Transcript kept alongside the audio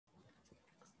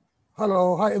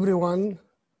Hello, hi everyone.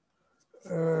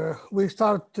 We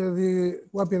start the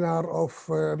webinar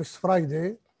of this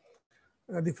Friday.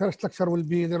 The first lecture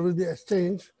there will be a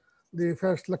change. The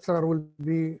first lecturer will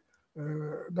be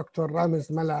Dr. Ramez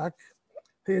Malak.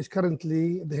 He is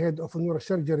currently the head of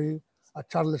neurosurgery at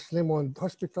Charles Lemond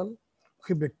Hospital,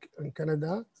 Quebec in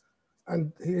Canada.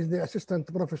 And he is the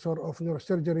assistant professor of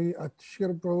neurosurgery at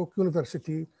Sherbrooke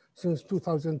University since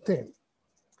 2010.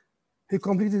 He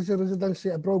completed the residency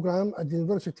program at the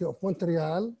University of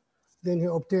Montreal. Then he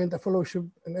obtained a fellowship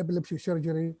in epilepsy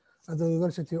surgery at the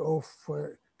University of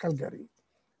Calgary.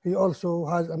 He also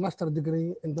has a master's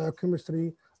degree in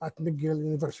biochemistry at McGill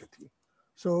University.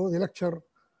 So the lecture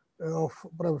of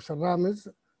Professor Ramez,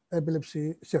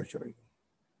 epilepsy surgery.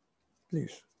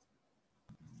 Please.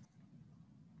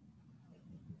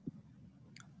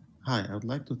 Hi, I would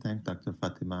like to thank Dr.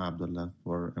 Fatima Abdullah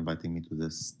for inviting me to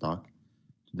this talk.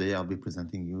 Today I'll be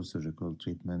presenting you surgical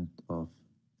treatment of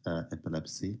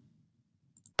epilepsy.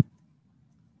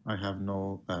 I have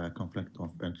no conflict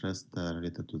of interest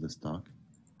related to this talk.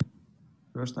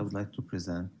 First, I would like to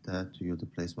present to you the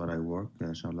place where I work,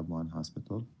 Charlemagne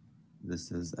Hospital.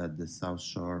 This is at the south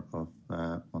shore of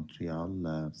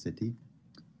Montreal city,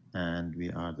 and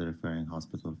we are the referring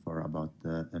hospital for about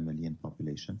 1 million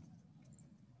population.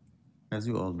 As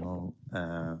you all know,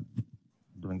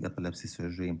 doing epilepsy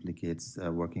surgery implicates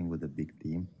working with a big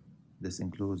team. This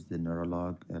includes the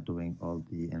neurolog doing all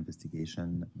the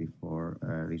investigation before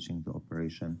reaching the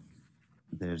operation.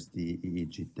 There's the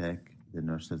EEG tech, the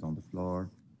nurses on the floor,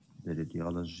 the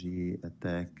radiology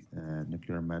tech,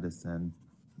 nuclear medicine,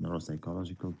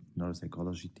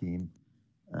 neuropsychology team,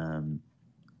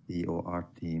 the OR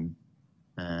team,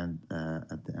 and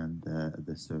at the end,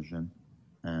 the surgeon.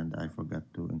 And I forgot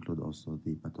to include also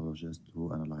the pathologist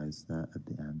who analyze at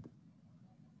the end.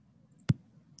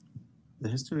 The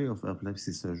history of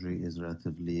epilepsy surgery is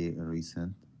relatively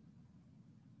recent,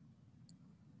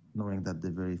 knowing that the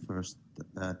very first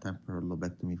temporal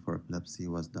lobectomy for epilepsy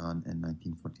was done in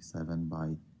 1947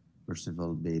 by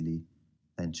Percival Bailey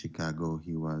in Chicago.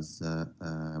 He was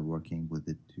working with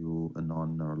the two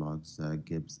non-neurologues,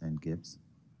 Gibbs and Gibbs.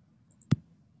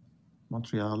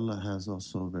 Montreal has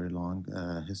also a very long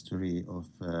history of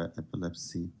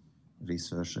epilepsy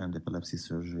research and epilepsy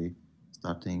surgery,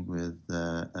 starting with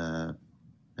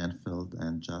Penfield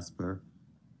and Jasper,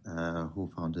 who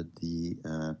founded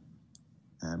the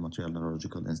Montreal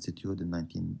Neurological Institute in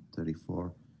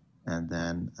 1934, and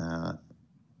then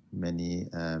many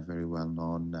very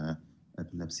well-known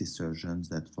epilepsy surgeons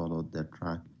that followed their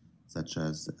track, such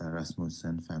as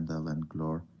Rasmussen, Fandel, and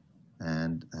Glor,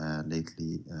 and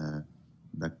lately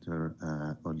Dr.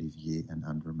 Olivier and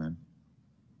Anderman.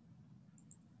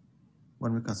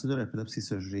 When we consider epilepsy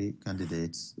surgery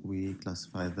candidates, we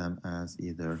classify them as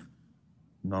either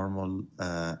normal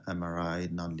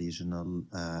MRI, non-lesional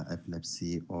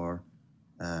epilepsy, or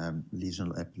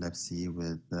lesional epilepsy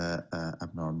with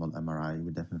abnormal MRI.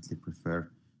 We definitely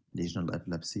prefer lesional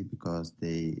epilepsy because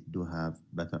they do have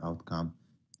better outcome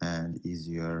and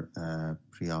easier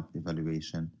pre-op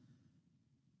evaluation.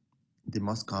 The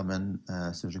most common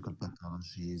surgical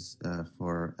pathologies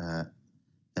for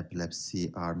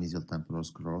epilepsy are mesial temporal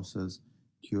sclerosis,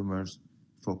 tumors,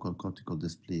 focal cortical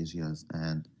dysplasias,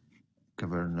 and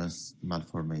cavernous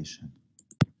malformation.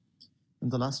 In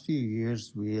the last few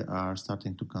years, we are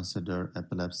starting to consider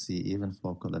epilepsy, even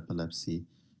focal epilepsy,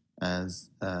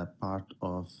 as a part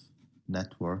of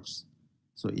networks.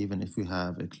 So even if we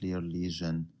have a clear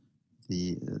lesion,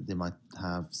 they might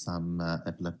have some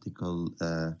epileptical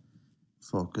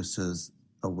focuses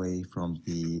away from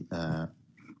the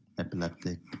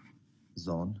epileptic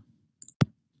zone.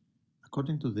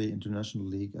 According to the International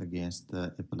League Against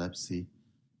Epilepsy,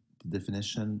 the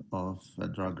definition of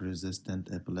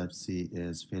drug-resistant epilepsy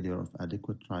is failure of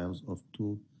adequate trials of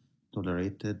two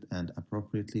tolerated and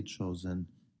appropriately chosen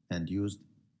and used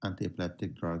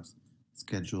anti-epileptic drugs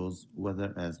schedules,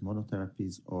 whether as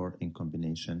monotherapies or in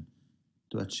combination,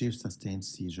 to achieve sustained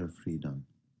seizure freedom.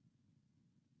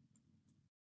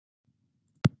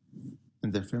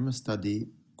 In their famous study,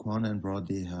 Kwon and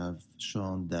Brody have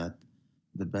shown that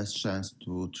the best chance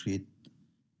to treat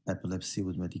epilepsy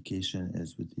with medication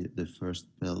is with the first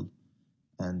pill,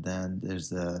 and then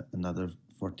there's another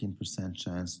 14%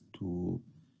 chance to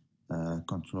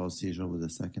control seizure with the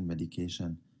second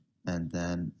medication, and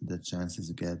then the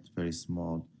chances get very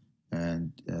small,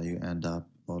 and you end up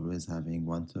always having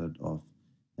 1/3 of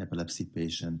epilepsy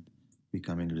patient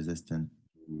becoming resistant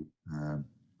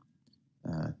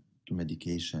to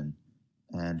medication.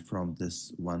 And from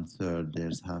this 1/3,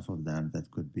 there's half of them that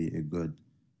could be a good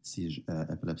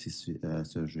epilepsy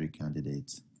surgery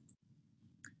candidates.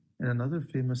 In another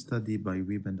famous study by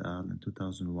Weeb and al. In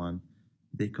 2001,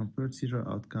 they compared seizure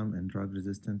outcome in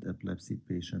drug-resistant epilepsy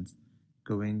patients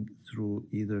going through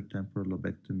either temporal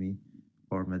lobectomy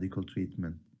or medical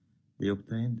treatment. They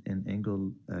obtained an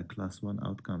Engel class 1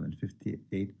 outcome in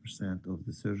 58% of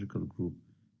the surgical group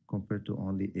compared to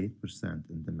only 8%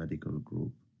 in the medical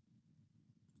group.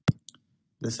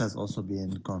 This has also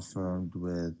been confirmed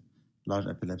with large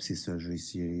epilepsy surgery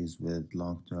series with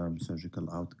long-term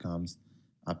surgical outcomes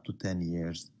up to 10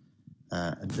 years.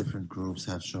 And different groups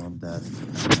have shown that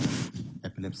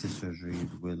epilepsy surgery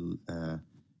will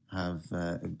have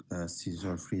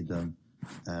seizure freedom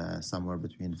somewhere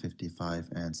between 55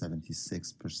 and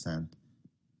 76%.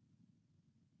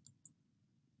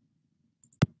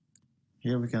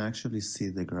 Here we can actually see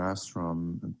the graphs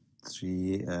from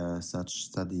three such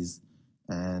studies,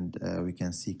 and we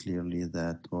can see clearly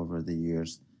that over the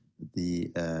years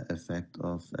the effect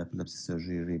of epilepsy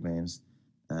surgery remains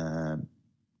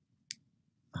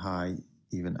high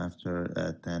even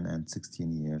after 10 and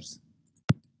 16 years.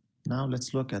 Now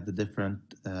let's look at the different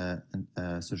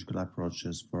surgical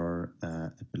approaches for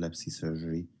epilepsy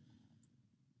surgery.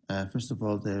 First of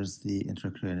all, there's the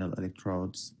intracranial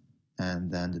electrodes,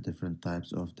 and then the different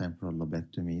types of temporal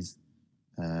lobectomies,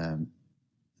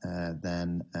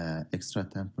 then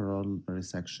extratemporal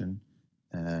resection,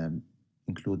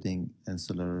 including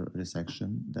insular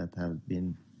resection that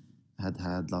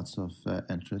had lots of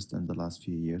interest in the last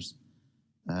few years.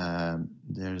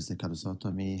 There's the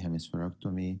callosotomy,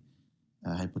 hemispherectomy,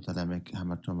 hypothalamic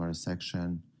hamartoma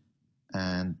resection,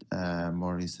 and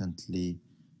more recently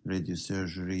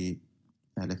radiosurgery,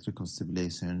 electrical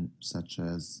stimulation such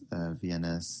as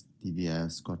VNS,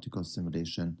 DBS, cortical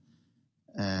stimulation,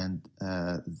 and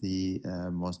the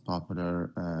most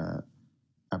popular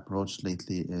approach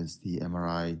lately is the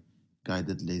MRI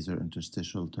guided laser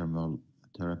interstitial thermal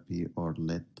therapy, or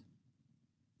LIT.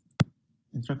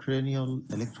 Intracranial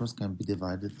electrodes can be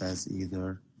divided as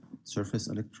either surface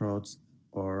electrodes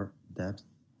or depth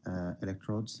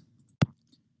electrodes.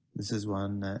 This is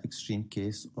one extreme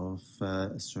case of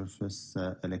a surface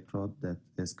electrode that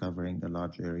is covering a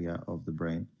large area of the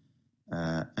brain.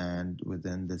 And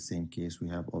within the same case, we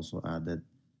have also added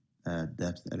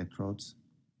depth electrodes.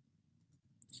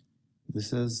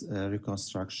 This is a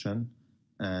reconstruction,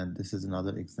 and this is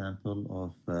another example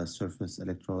of surface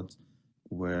electrodes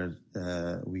where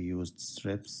we used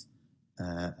strips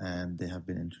and they have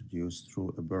been introduced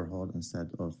through a burr hole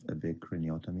instead of a big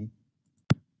craniotomy.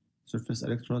 Surface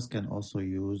electrodes can also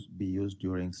be used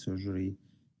during surgery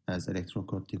as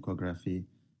electrocorticography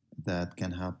that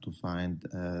can help to find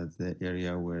the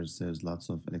area where there's lots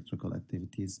of electrical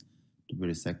activities to be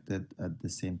resected at the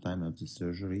same time of the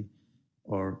surgery,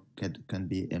 or can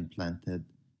be implanted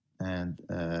and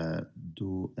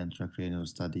do intracranial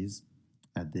studies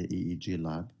at the EEG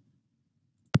lab.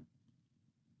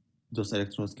 Those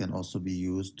electrodes can also be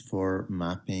used for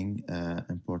mapping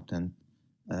important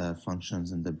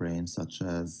functions in the brain, such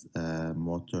as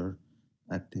motor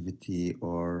activity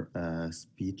or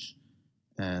speech.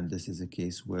 And this is a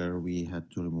case where we had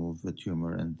to remove a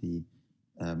tumor in the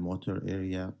motor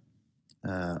area,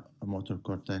 motor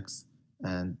cortex,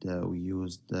 and we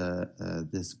used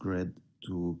this grid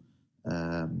to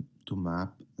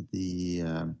map the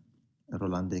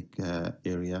Rolandic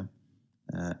area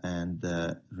and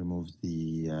remove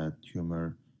the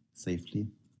tumor safely.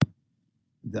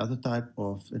 The other type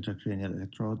of intracranial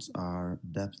electrodes are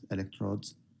depth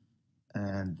electrodes,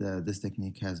 and this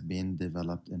technique has been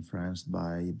developed in France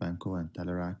by Banco and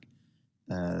Talerac,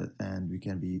 and we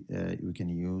can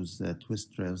use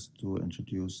twist drills to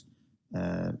introduce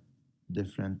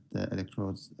different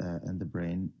electrodes in the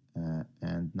brain,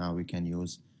 and now we can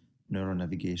use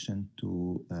neuronavigation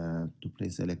to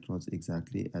place electrodes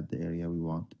exactly at the area we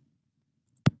want.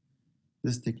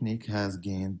 This technique has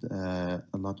gained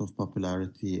a lot of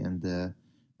popularity in the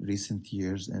recent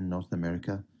years in North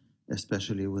America,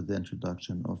 especially with the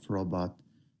introduction of robot,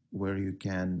 where you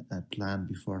can plan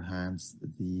beforehand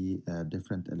the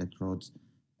different electrodes,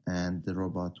 and the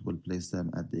robot will place them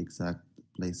at the exact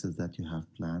places that you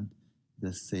have planned.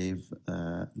 This saves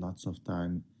lots of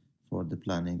time for the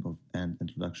planning of and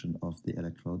introduction of the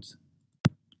electrodes.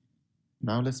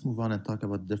 Now let's move on and talk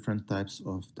about different types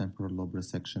of temporal lobe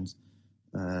resections,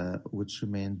 which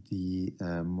remain the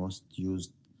most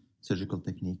used surgical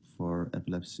technique for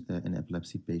epilepsy in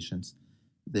epilepsy patients.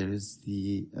 There is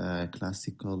the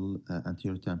classical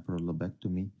anterior temporal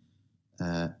lobectomy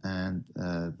and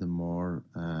the more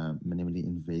minimally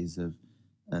invasive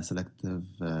selective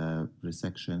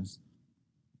resections.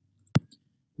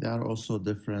 There are also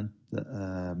different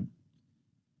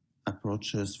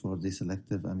approaches for the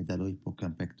selective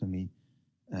amygdalohypocampectomy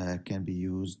can be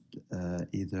used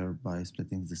either by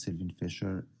splitting the Sylvian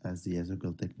fissure as the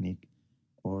Ezekiel technique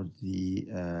or the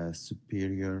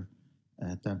superior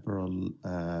temporal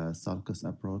sulcus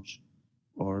approach,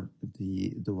 or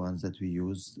the ones that we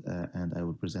use and I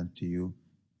will present to you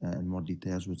in more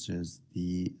details, which is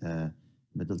the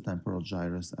middle temporal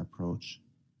gyrus approach.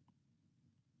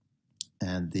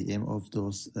 And the aim of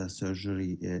those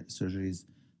surgeries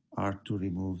are to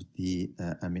remove the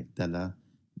amygdala,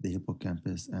 the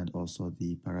hippocampus, and also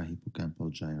the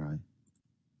parahippocampal gyri.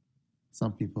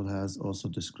 Some people has also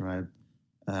described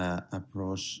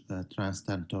approach,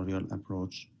 transtentorial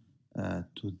approach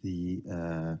to the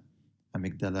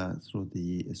amygdala through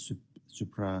the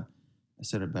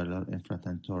supracerebellar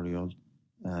infratentorial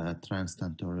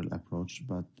transtentorial approach,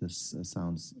 but this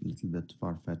sounds a little bit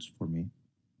far-fetched for me.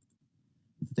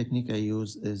 The technique I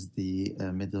use is the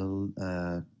middle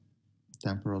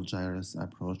temporal gyrus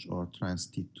approach, or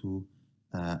trans-T2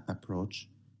 approach,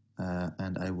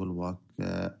 and I will walk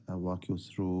you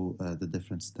through the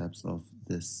different steps of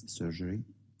this surgery.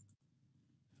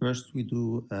 First, we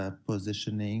do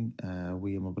positioning.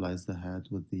 We immobilize the head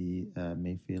with the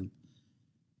Mayfield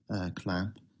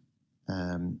clamp,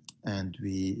 and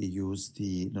we use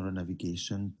the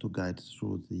neuronavigation to guide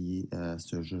through the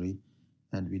surgery,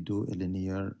 and we do a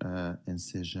linear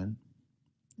incision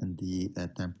in the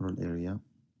temporal area.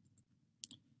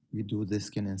 We do the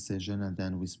skin incision, and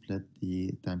then we split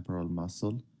the temporal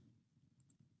muscle.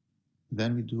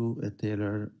 Then we do a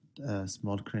tailored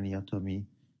small craniotomy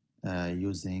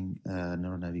using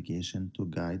neuronavigation to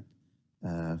guide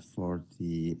for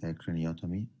the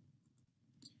craniotomy.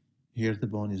 Here the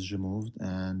bone is removed,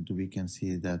 and we can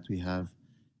see that we have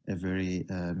a very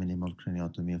minimal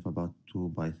craniotomy of about 2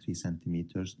 by 3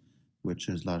 centimeters, which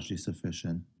is largely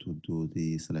sufficient to do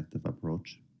the selective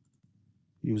approach.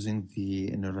 Using the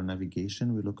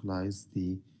neuronavigation, we localize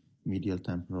the medial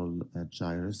temporal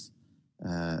gyrus.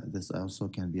 This also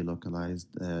can be localized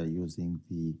using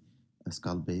the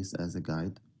skull base as a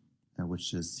guide,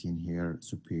 which is seen here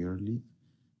superiorly.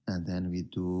 And then we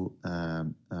do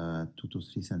 2 to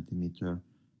 3 centimeter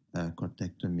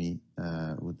cortectomy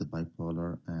with the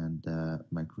bipolar and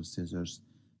micro scissors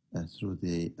through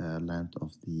the length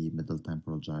of the middle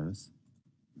temporal gyrus.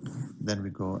 Then we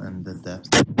go in the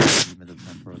depth of the middle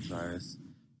temporal gyrus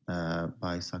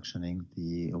by suctioning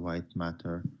the white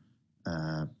matter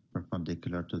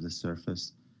perpendicular to the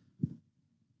surface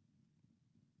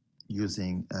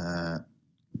using a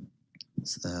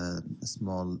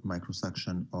small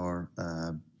microsuction or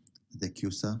the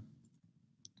CUSA.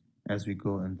 As we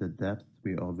go in the depth,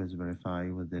 we always verify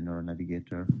with the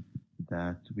neuronavigator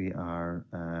that we are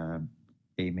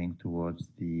aiming towards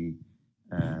the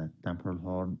temporal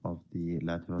horn of the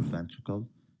lateral ventricle.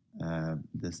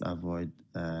 This avoid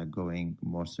going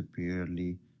more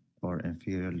superiorly or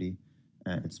inferiorly.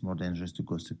 It's more dangerous to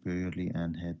go superiorly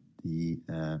and hit the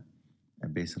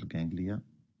basal ganglia.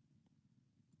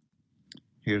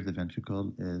 Here the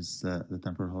ventricle is, the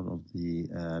temporal horn of the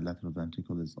lateral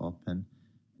ventricle is open,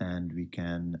 and we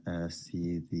can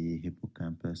see the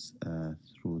hippocampus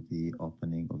through the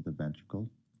opening of the ventricle.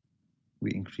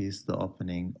 We increase the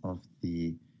opening of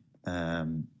the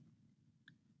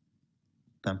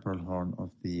temporal horn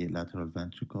of the lateral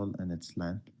ventricle and its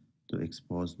length to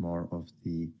expose more of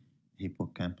the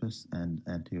hippocampus and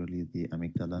anteriorly the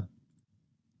amygdala.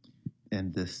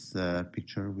 In this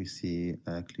picture, we see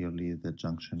clearly the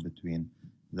junction between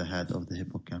the head of the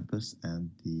hippocampus and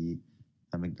the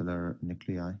amygdalar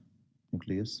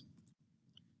nucleus.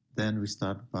 Then we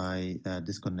start by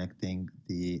disconnecting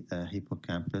the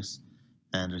hippocampus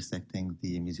and resecting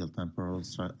the mesial temporal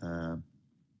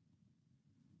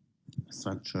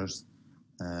structures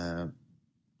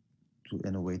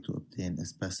in a way to obtain a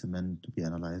specimen to be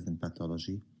analyzed in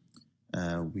pathology.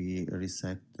 We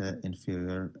resect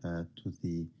inferior to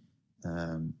the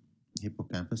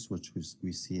hippocampus, which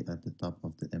we see at the top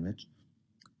of the image.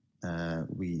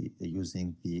 We,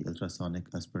 using the ultrasonic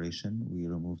aspiration, we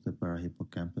remove the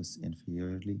parahippocampus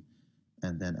inferiorly,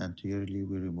 and then anteriorly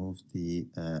we remove the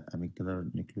amygdalar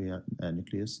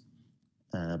nucleus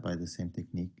by the same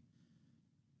technique.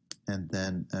 And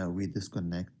then we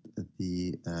disconnect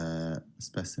the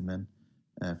specimen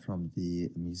from the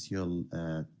mesial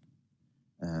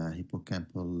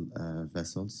hippocampal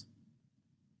vessels.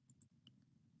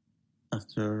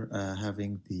 After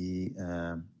having the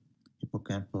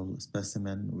hippocampal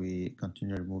specimen, we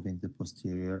continue removing the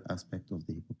posterior aspect of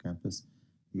the hippocampus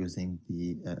using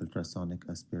the ultrasonic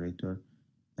aspirator,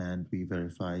 and we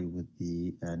verify with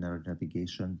the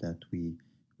neuronavigation that we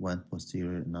went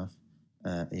posterior enough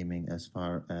aiming as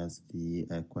far as the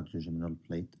quadrigeminal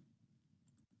plate.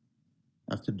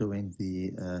 After doing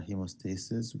the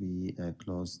hemostasis, we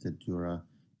close the dura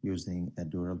using a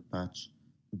dural patch.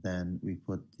 Then we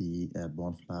put the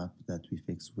bone flap that we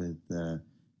fix with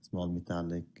small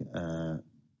metallic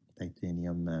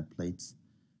titanium plates.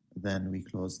 Then we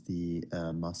close the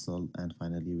muscle, and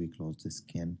finally we close the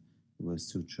skin with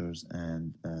sutures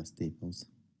and staples.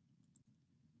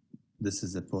 This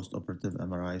is a post-operative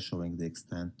MRI showing the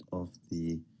extent of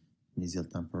the mesial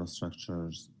temporal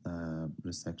structures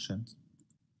resections.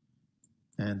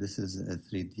 And this is a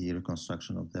 3D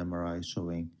reconstruction of the MRI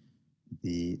showing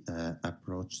the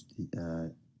approach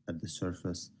at the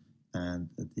surface and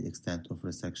the extent of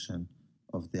resection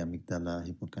of the amygdala,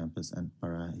 hippocampus, and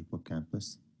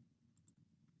parahippocampus.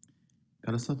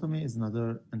 Callosotomy is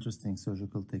another interesting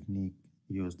surgical technique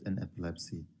used in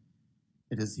epilepsy.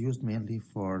 It is used mainly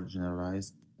for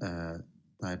generalized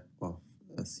type of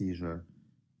seizure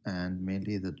and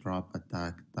mainly the drop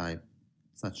attack type,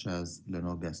 such as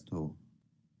Lennox-Gastaut.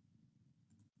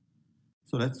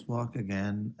 So let's walk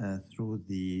again through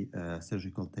the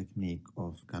surgical technique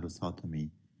of callosotomy.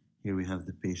 Here we have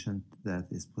the patient that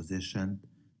is positioned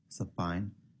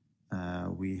supine.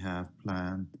 We have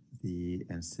planned the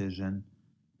incision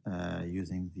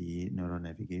using the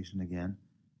neuronavigation again,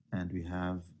 and we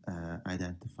have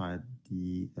identified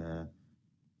the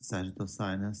sagittal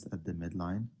sinus at the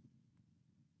midline.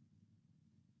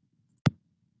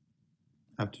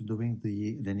 After doing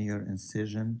the linear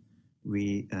incision,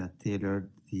 we tailored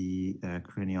the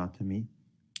craniotomy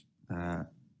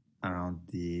around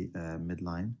the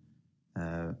midline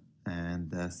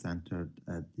and centered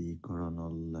at the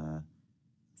coronal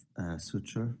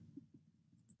suture.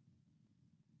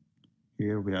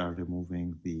 Here we are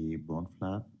removing the bone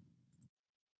flap,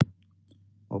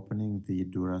 opening the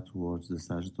dura towards the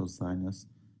sagittal sinus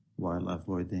while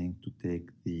avoiding to take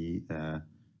the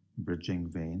bridging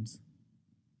veins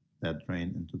that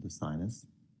drain into the sinus.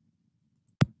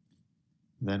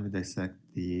 Then we dissect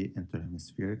the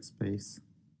interhemispheric space.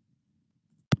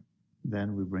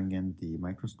 Then we bring in the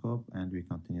microscope and we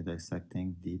continue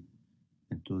dissecting deep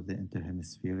into the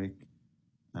interhemispheric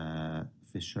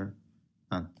fissure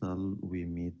until we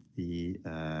meet the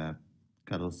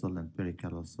callosal and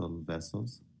pericallosal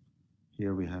vessels.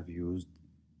 Here we have used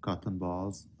cotton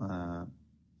balls,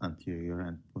 anterior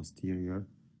and posterior,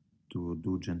 to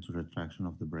do gentle retraction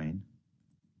of the brain.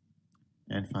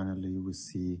 And finally, we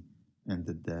see in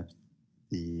the depth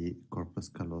the corpus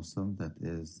callosum that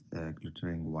is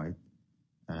glittering white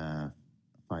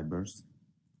fibers.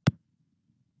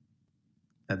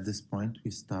 At this point,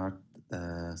 we start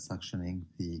suctioning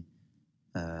the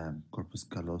corpus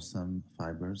callosum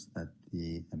fibers at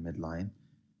the midline,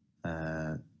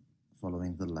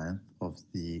 following the length of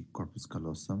the corpus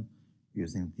callosum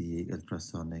using the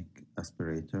ultrasonic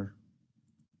aspirator.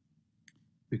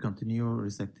 We continue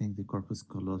resecting the corpus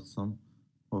callosum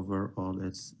over all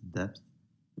its depth,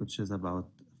 which is about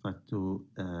 5 to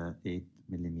 8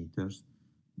 millimeters,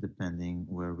 depending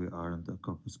where we are in the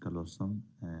corpus callosum,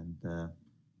 and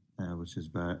which is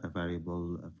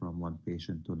variable from one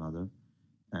patient to another.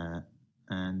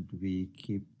 And we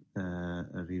keep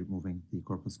removing the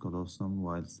corpus callosum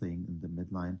while staying in the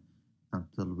midline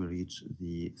until we reach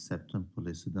the septum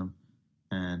pellucidum,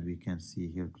 and we can see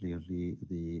here clearly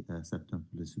the septum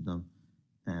pellucidum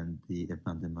and the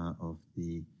ependyma of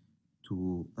the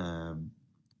two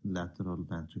lateral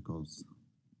ventricles.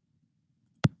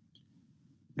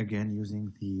 Again,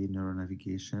 using the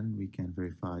neuronavigation, we can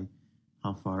verify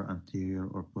how far anterior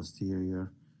or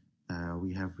posterior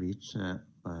we have reached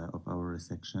of our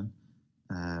resection.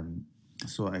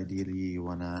 So ideally, you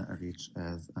want to reach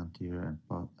as anterior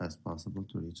as possible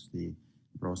to reach the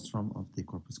rostrum of the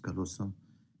corpus callosum.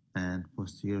 And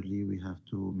posteriorly, we have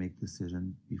to make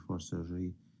decision before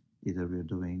surgery. Either we're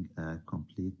doing a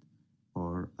complete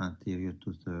or anterior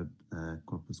to third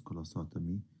corpus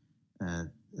callosotomy.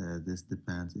 This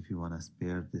depends if you want to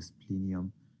spare the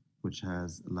splenium, which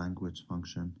has language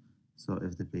function. So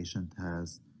if the patient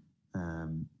has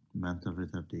mental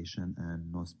retardation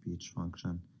and no speech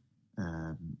function,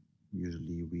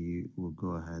 usually we will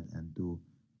go ahead and do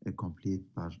a complete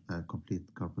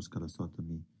corpus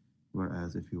callosotomy.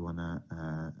 Whereas if you want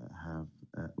to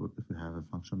if we have a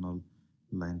functional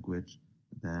language,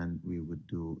 then we would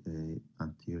do a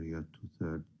anterior to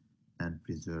third and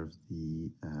preserve the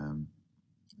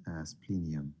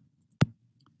splenium.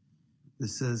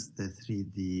 This is the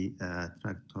 3D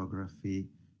tractography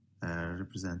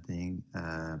representing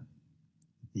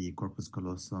the corpus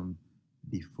callosum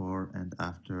before and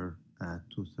after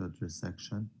two-third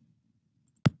resection.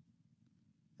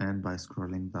 And by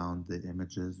scrolling down the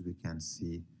images, we can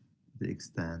see the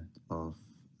extent of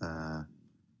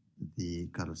the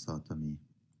callosotomy.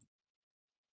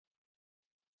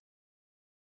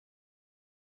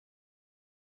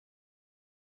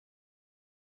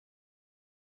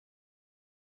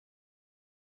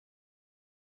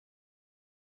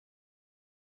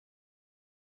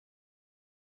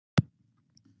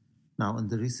 Now, in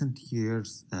the recent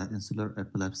years, insular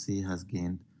epilepsy has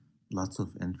gained lots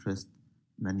of interest.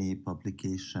 Many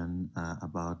publications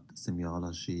about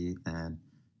semiology and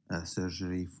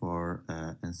surgery for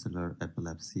insular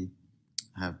epilepsy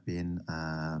have been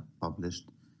published.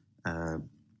 Uh,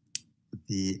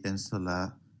 the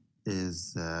insula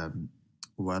is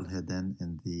well hidden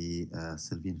in the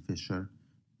sylvian fissure,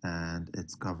 and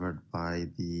it's covered by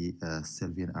the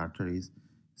sylvian arteries,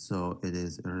 so it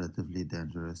is a relatively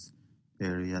dangerous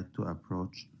area to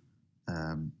approach.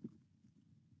 Um,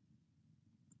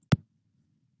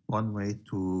 One way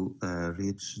to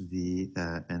reach the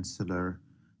insular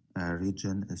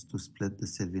region is to split the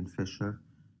sylvian fissure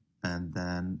and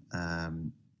then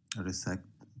resect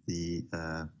the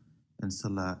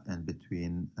insula in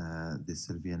between the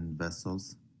sylvian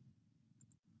vessels.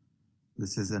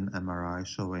 This is an MRI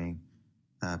showing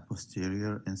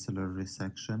posterior insular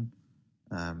resection.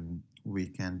 We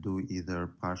can do either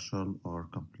partial or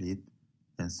complete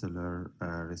insular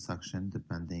resection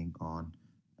depending on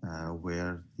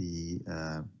where the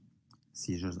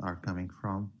seizures are coming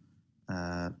from.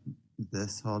 Uh,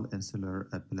 this whole insular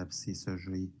epilepsy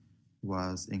surgery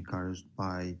was encouraged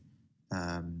by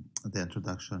the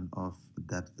introduction of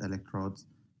depth electrodes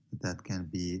that can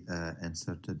be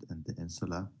inserted in the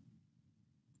insula.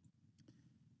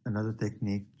 Another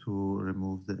technique to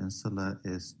remove the insula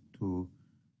is to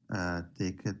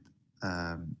take it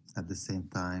at the same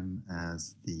time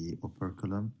as the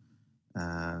operculum.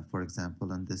 For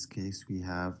example, in this case, we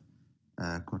have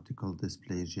cortical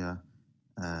dysplasia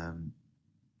um,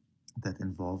 that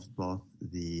involves both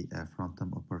the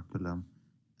frontum operculum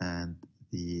and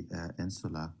the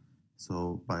insula.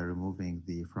 So by removing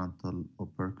the frontal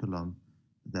operculum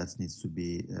that needs to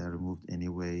be removed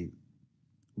anyway,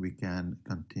 we can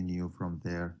continue from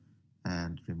there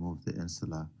and remove the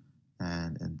insula.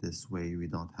 And in this way, we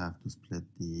don't have to split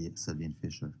the sylvian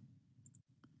fissure.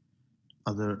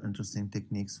 Other interesting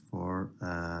techniques for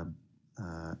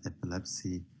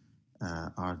epilepsy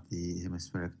are the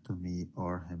hemispherectomy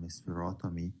or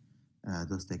hemispherotomy.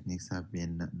 Those techniques have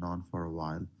been known for a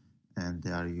while, and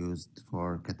they are used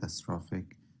for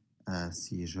catastrophic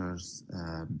seizures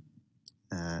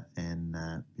in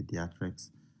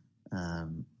pediatrics.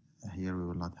 Um, Here we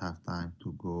will not have time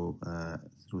to go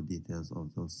through details of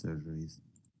those surgeries.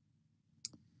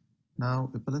 Now,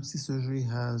 epilepsy surgery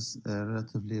has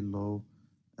relatively low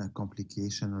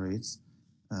complication rates.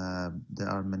 There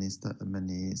are many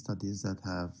studies that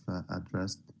have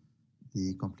addressed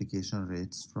the complication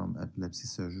rates from epilepsy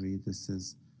surgery. This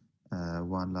is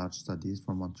one large study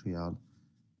from Montreal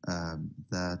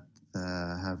that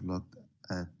have looked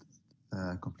at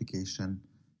complication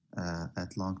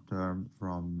at long term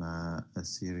from a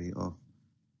series of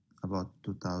about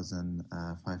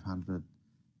 2,500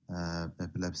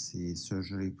 epilepsy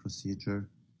surgery procedure,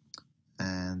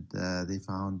 and they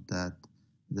found that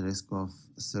the risk of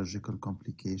surgical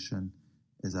complication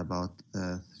is about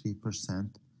 3%,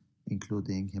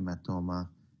 including hematoma,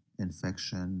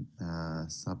 infection,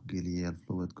 subgaleal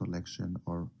fluid collection,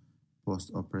 or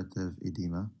postoperative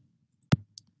edema.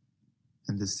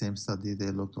 In the same study,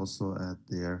 they looked also at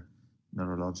their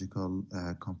neurological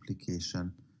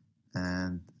complication,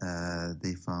 and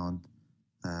they found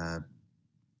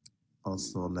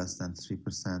also less than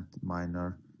 3%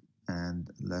 minor and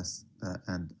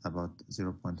about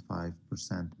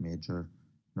 0.5% major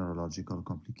neurological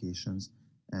complications,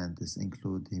 and this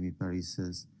include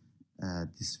hemiparesis,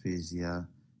 dysphasia,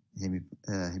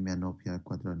 hemianopia,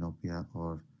 quadranopia,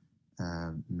 or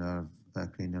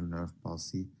cranial nerve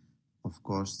palsy. Of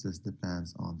course, this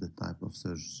depends on the type of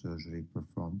surgery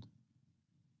performed.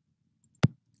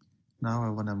 Now I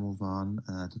want to move on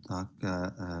to talk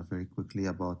very quickly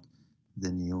about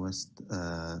the newest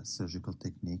surgical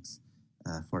techniques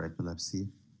for epilepsy.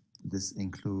 This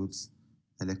includes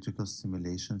electrical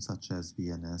stimulation such as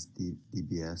VNS,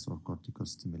 DBS, or cortical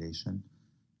stimulation.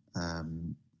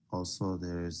 Also,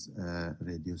 there is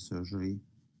radiosurgery.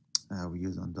 We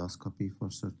use endoscopy for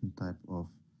certain type of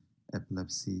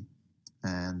epilepsy,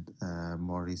 and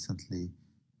more recently,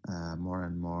 more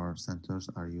and more centers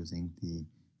are using the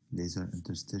laser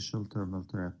interstitial thermal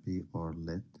therapy, or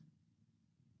LIT.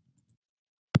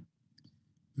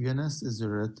 VNS is a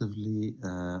relatively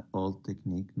old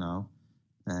technique now.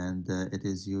 and it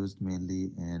is used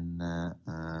mainly in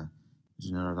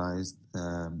generalized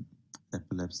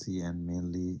epilepsy and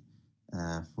mainly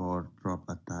for drop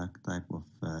attack type of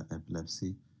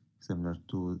epilepsy, similar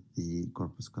to the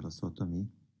corpus callosotomy.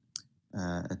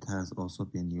 It has also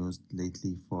been used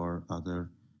lately for other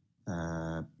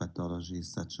pathologies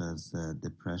such as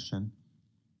depression.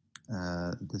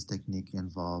 This technique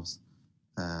involves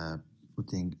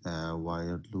putting a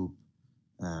wired loop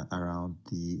around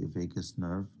the vagus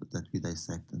nerve that we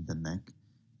dissect in the neck,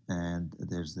 and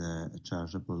there's a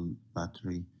chargeable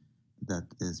battery that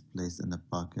is placed in a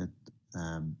pocket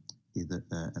either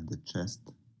in the chest.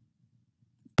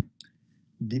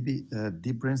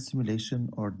 Deep brain stimulation,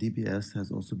 or DBS,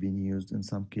 has also been used in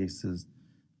some cases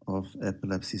of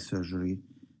epilepsy surgery.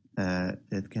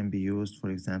 It can be used, for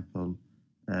example,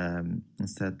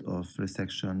 instead of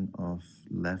resection of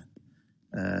left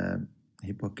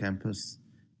hippocampus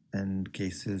in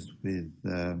cases with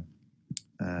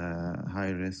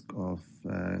high risk of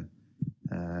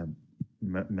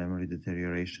memory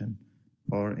deterioration,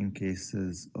 or in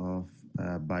cases of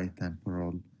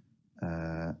bitemporal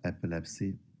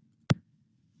epilepsy.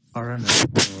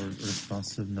 RNS, or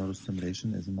responsive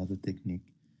neurostimulation, is another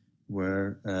technique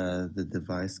where the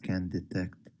device can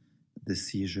detect the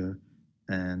seizure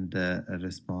and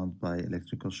respond by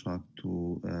electrical shock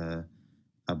to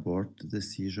abort the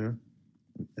seizure.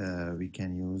 We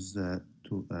can use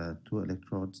two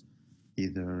electrodes,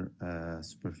 either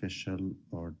superficial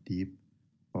or deep,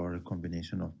 or a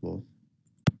combination of both.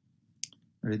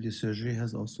 Radiosurgery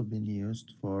has also been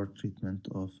used for treatment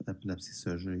of epilepsy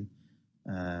surgery.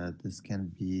 This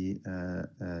can be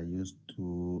used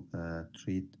to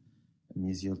treat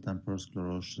mesial temporal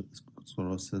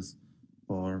sclerosis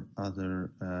or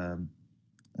other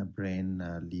brain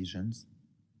lesions.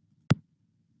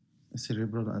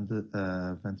 Cerebral and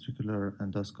ventricular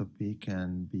endoscopy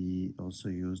can be also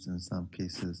used in some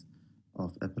cases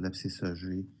of epilepsy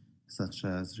surgery, such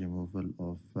as removal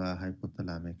of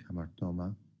hypothalamic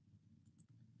hamartoma.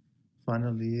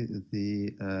 Finally,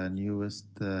 the newest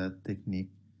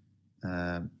technique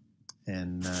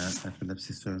in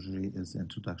epilepsy surgery is the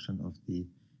introduction of the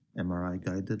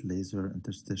MRI-guided laser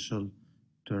interstitial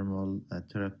thermal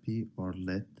therapy, or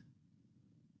LIT.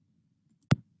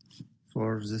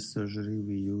 For this surgery,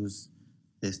 we use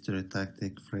a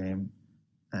stereotactic frame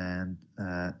and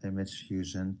image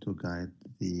fusion to guide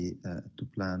the to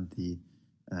plan the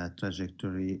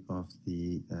trajectory of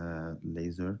the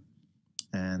laser,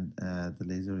 and the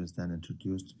laser is then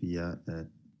introduced via a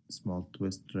small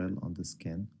twist drill on the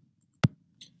skin.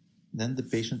 Then the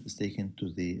patient is taken to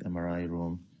the MRI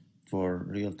room for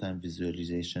real-time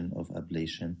visualization of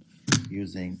ablation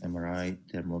using MRI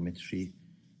thermometry.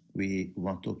 We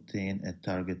want to obtain a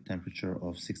target temperature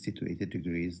of 60 to 80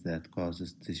 degrees that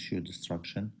causes tissue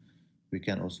destruction. We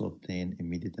can also obtain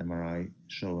immediate MRI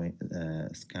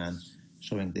scan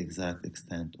showing the exact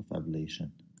extent of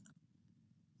ablation.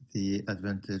 The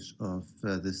advantage of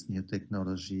this new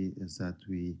technology is that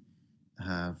we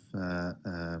have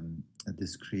a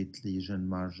discrete lesion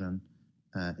margin,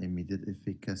 immediate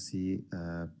efficacy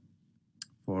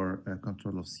for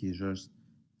control of seizures,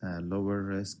 lower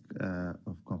risk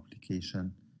of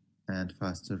complication, and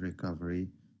faster recovery.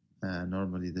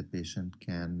 Normally, the patient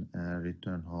can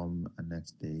return home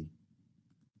next day.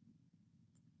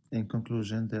 In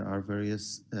conclusion, there are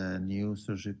various new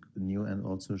and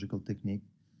old surgical techniques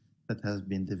that has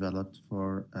been developed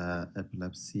for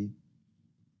epilepsy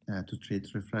to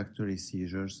treat refractory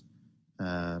seizures.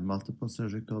 Multiple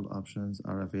surgical options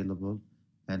are available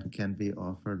and can be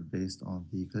offered based on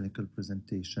the clinical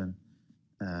presentation,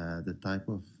 the type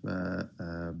of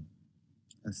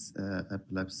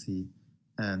epilepsy,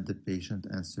 and the patient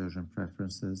and surgeon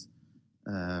preferences.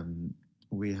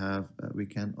 We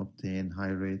can obtain high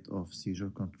rate of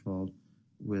seizure control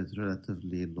with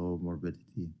relatively low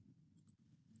morbidity.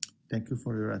 Thank you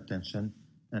for your attention,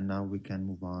 and now we can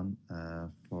move on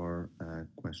for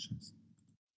questions.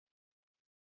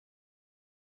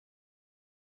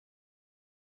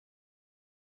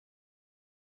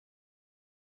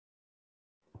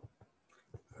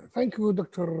 Thank you,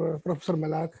 Dr. Professor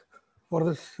Malak, for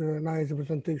this nice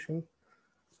presentation.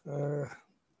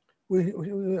 We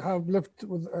have left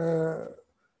with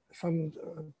some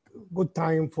good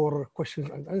time for questions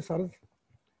and answers.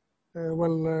 We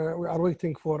are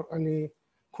waiting for any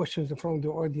questions from the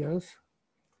audience.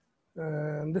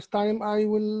 This time I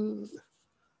will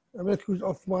make use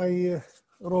of my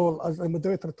role as a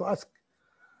moderator to ask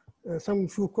some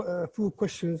few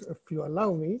questions, if you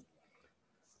allow me.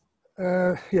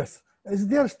 Yes, is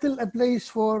there still a place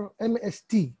for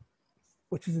MST,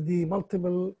 which is the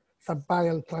multiple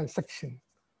subbial transection,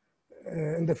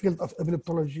 in the field of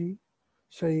epileptology,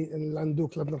 say in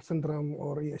Landau-Kleffner syndrome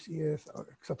or ESES,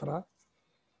 etc.?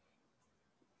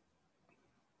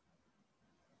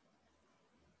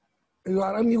 You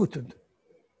are unmuted.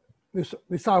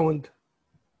 The sound.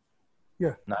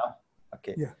 Yeah. Now?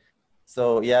 Okay. Yeah.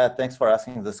 So yeah, thanks for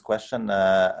asking this question.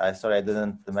 Sorry I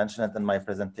didn't mention it in my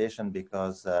presentation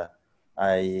because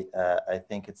I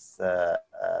think it's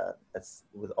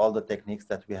with all the techniques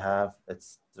that we have,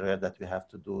 it's rare that we have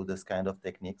to do this kind of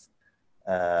techniques.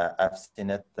 I've seen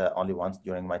it only once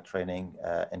during my training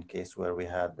in case where we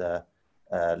had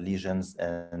lesions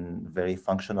in very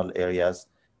functional areas.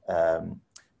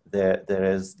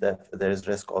 There is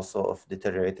risk also of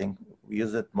deteriorating. We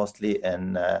use it mostly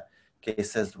in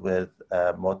cases with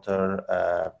motor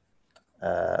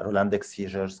Rolandic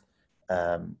seizures,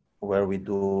 where we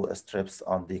do strips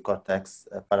on the cortex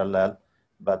parallel,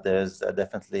 but there's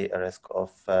definitely a risk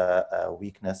of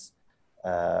weakness.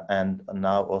 And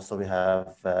now also we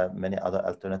have many other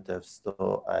alternatives.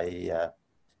 So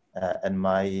in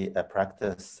my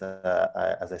practice,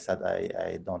 as I said,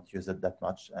 I don't use it that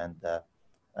much, and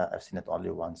I've seen it only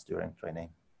once during training.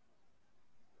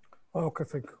 Okay,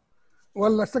 thank you.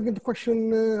 Well, the second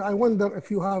question, I wonder if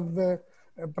you have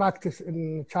practice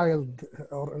in child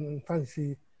or in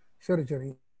infancy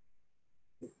surgery,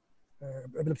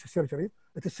 epilepsy surgery.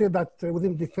 It is said that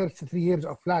within the first 3 years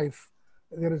of life,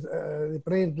 there is the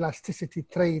brain plasticity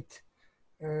trait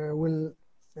will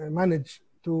manage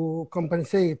to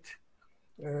compensate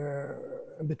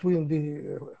between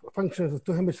the functions of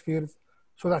two hemispheres,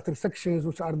 so that resections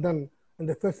which are done in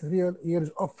the first 3 years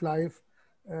of life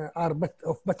are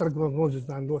of better prognosis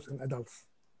than those in adults.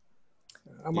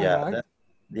 Am I right?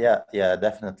 Yeah,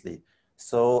 definitely.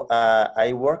 So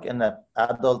I work in an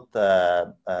adult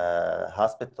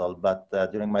hospital, but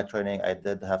during my training, I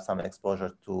did have some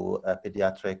exposure to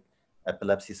pediatric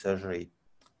epilepsy surgery.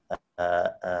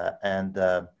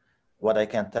 What I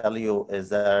can tell you is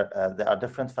there are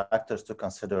different factors to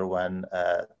consider when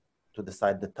to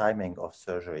decide the timing of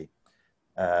surgery.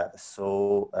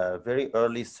 Very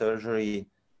early surgery,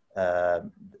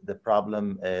 the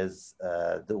problem is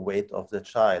the weight of the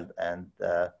child, and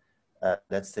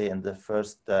let's say in the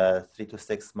first 3 to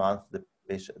 6 months, the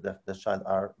child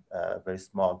are very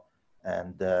small,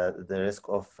 and the risk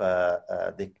of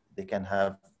they can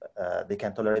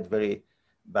tolerate very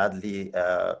badly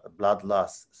blood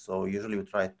loss. So usually we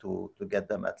try to get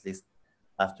them at least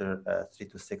after 3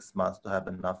 to 6 months to have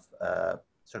enough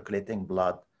circulating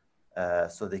blood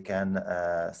so they can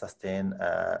sustain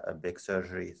big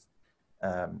surgeries.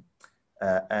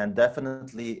 And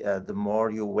definitely, the more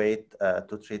you wait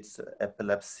to treat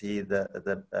epilepsy,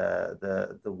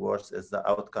 the worse is the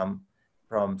outcome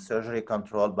from surgery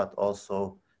control, but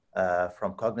also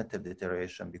from cognitive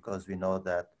deterioration, because we know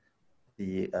that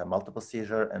the multiple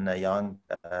seizure in a young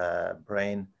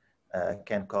brain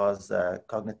can cause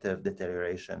cognitive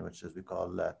deterioration, which is we call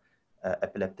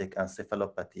epileptic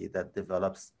encephalopathy, that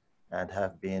develops and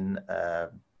have been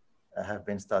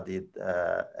studied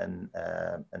in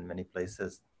many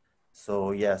places.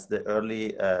 So yes, the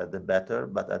early the better,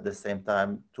 but at the same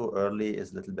time, too early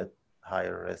is a little bit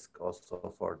higher risk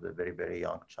also for the very, very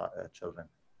young children.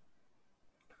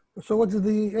 So what is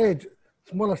the age,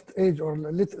 smallest age, or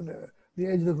the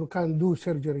age that we can do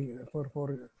surgery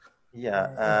for?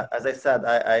 Yeah, as I said,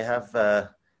 I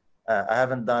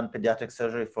haven't done pediatric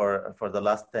surgery for the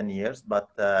last 10 years, but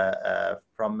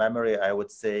from memory, I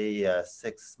would say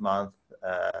 6 months,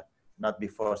 not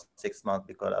before 6 months,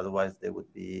 because otherwise they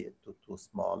would be too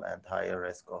small and higher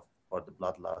risk for the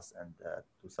blood loss and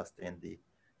to sustain the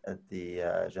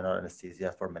general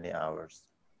anesthesia for many hours.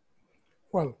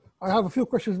 Well, I have a few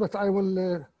questions, but I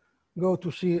will go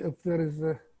to see if there is,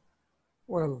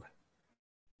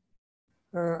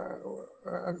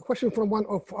 a question from one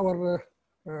of our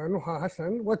Nuha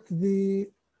Hassan. What's the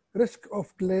risk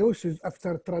of gliosis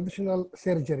after traditional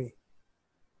surgery?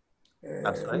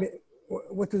 I'm sorry?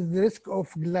 What is the risk of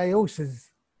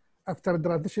gliosis after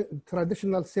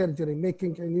traditional surgery,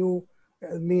 making a new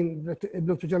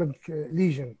epileptogenic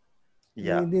lesion?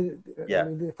 Yeah.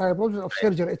 The fibrosis of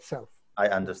surgery itself. I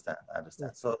understand.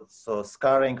 So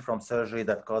scarring from surgery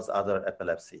that cause other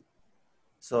epilepsy.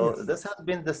 So yes, this has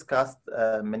been discussed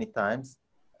many times.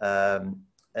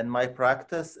 And my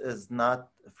practice is not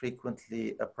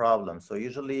frequently a problem. So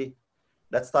usually,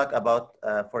 let's talk about,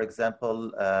 for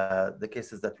example, the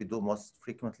cases that we do most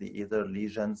frequently, either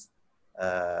lesions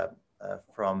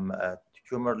from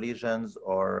tumor lesions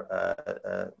or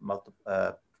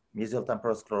mesial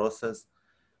temporal sclerosis.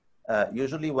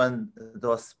 Usually when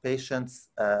those patients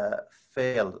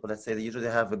fail, let's say they usually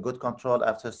have a good control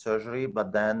after surgery,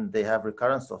 but then they have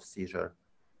recurrence of seizure.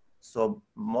 So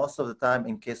most of the time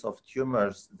in case of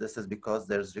tumors, this is because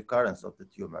there's recurrence of the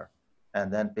tumor,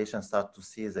 and then patients start to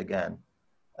seize again.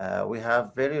 We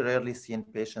have very rarely seen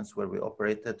patients where we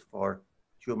operated for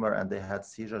tumor and they had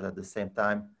seizures at the same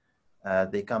time.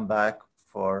 They come back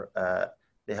for,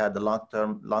 they had the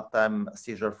long-time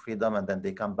seizure freedom, and then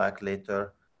they come back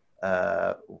later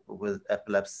with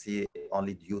epilepsy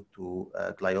only due to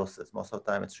gliosis. Most of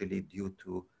the time it's really due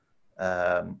to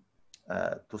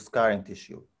scarring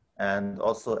tissue. And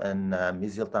also in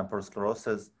mesial temporal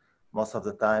sclerosis, most of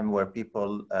the time where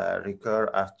people recur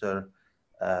after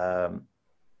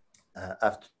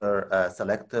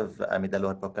selective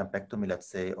amyloidocampectomy, let's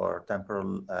say, or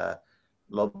temporal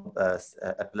lobe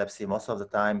epilepsy, most of the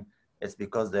time it's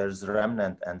because there's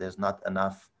remnant and there's not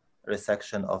enough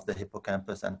resection of the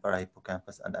hippocampus and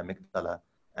parahippocampus and amygdala.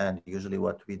 And usually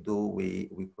what we do, we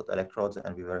put electrodes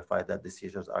and we verify that the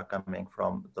seizures are coming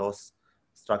from those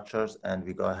structures, and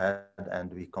we go ahead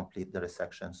and we complete the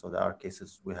resection. So there are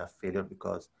cases we have failure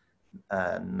because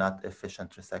not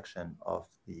efficient resection of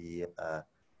the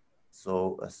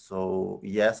so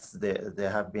yes,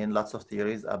 there have been lots of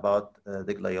theories about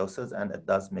the gliosis, and it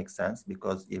does make sense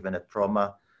because even a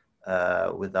trauma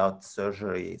without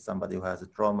surgery, somebody who has a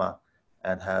trauma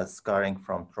and has scarring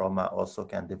from trauma also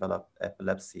can develop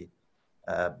epilepsy.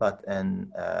 But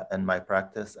in my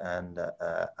practice, and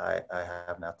I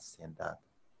have not seen that.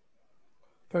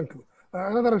 Thank you.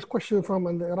 Another question from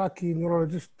an Iraqi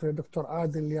neurologist, Dr.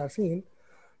 Adil Yassin.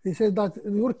 He said that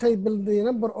in your table, the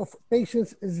number of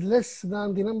patients is less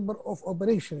than the number of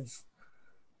operations.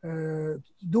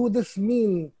 Do this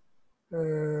mean,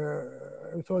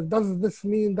 so does this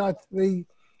mean that they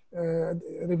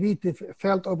repeat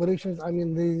failed operations? I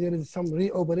mean, there is some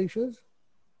re-operations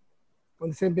on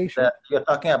the same patient? You're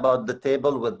talking about the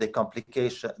table with the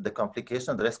complication,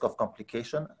 the risk of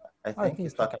complication. I think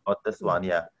he's talking about this one,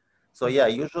 yeah. So yeah,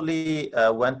 usually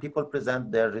when people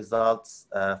present their results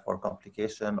for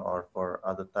complication or for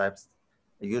other types,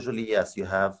 usually, yes, you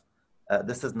have,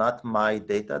 this is not my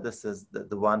data. This is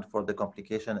the one for the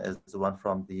complication is the one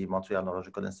from the Montreal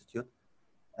Neurological Institute.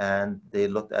 And they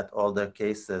looked at all their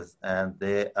cases, and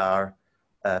they are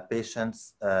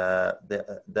patients,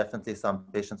 definitely some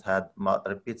patients had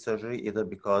repeat surgery, either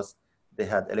because they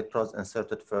had electrodes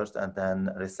inserted first and then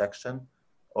resection,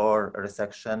 or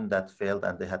resection that failed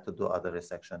and they had to do other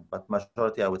resection. But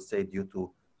majority, I would say, due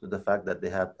to the fact that they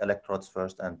had electrodes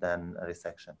first and then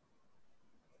resection.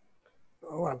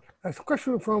 Well, a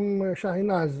question from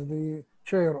Shahinaz, the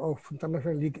chair of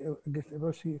International League Against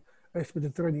Epilepsy,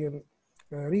 Mediterranean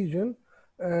region.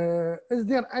 Is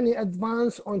there any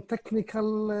advance on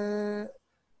technical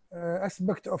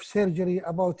aspect of surgery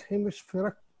about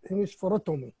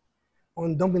hemispherotomy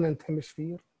on dominant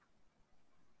hemisphere?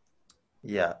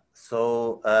 Yeah,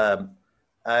 so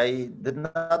I did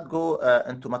not go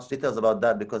into much details about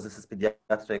that because this is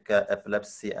pediatric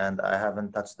epilepsy, and I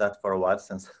haven't touched that for a while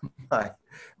since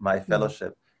my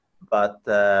fellowship. But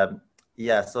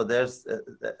yeah, so there's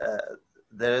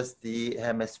the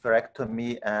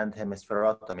hemispherectomy and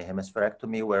hemispherotomy.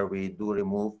 Hemispherectomy, where we do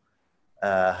remove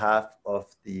half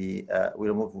of the, we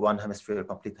remove one hemisphere,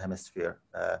 complete hemisphere.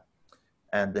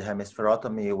 And the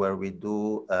hemispherotomy, where we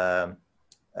do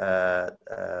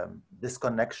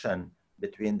disconnection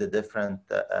between the different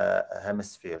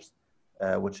hemispheres,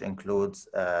 which includes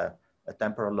a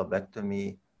temporal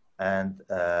lobectomy and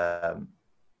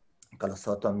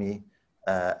colossotomy,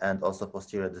 and also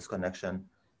posterior disconnection.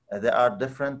 There are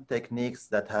different techniques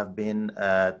that have been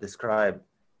described,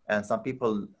 and some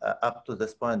people, up to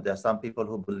this point, there are some people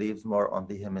who believe more on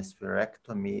the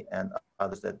hemispherectomy and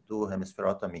others that do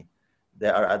hemispherotomy.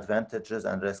 There are advantages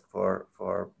and risks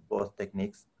for both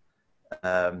techniques.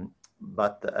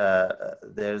 But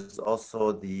there's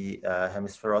also the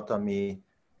hemispherotomy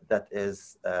that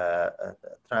is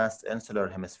transinsular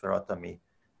hemispherotomy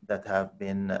that have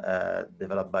been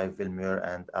developed by Villemure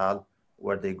and al.,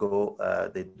 where they go,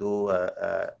 they do,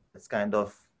 it's kind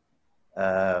of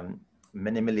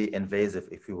minimally invasive,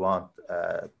 if you want,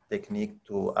 technique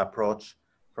to approach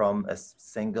from a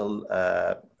single,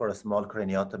 for a small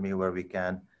craniotomy, where we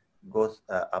can go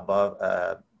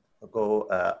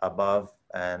above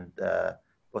and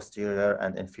posterior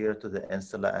and inferior to the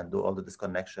insula and do all the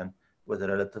disconnection with a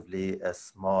relatively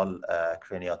small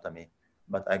craniotomy.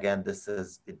 But again, this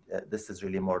is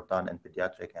really more done in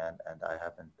pediatric, and I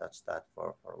haven't touched that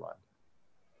for a while.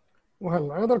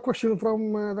 Well, another question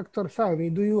from Dr. Sami.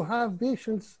 Do you have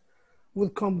patients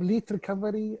with complete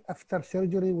recovery after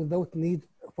surgery without need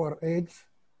for aids?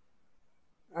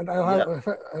 And I have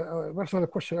a personal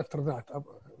question after that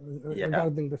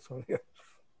regarding this one.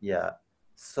 Yeah.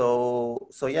 So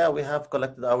yeah, we have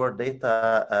collected our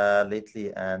data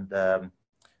lately, and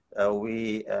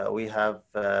we have,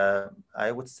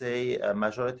 I would say, a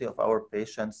majority of our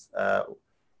patients,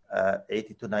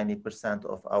 80 to 90%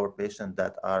 of our patients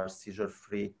that are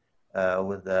seizure-free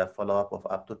with a follow-up of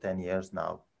up to 10 years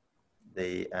now.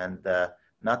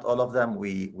 Not all of them,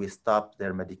 we stop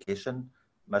their medication.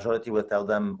 Majority will tell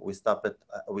them we stop it,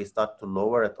 we start to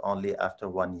lower it only after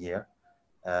 1 year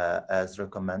as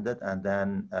recommended, and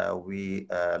then we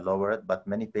lower it. But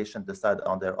many patients decide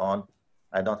on their own,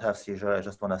 I don't have seizure, I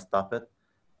just want to stop it.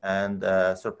 And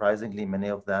surprisingly, many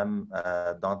of them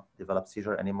don't develop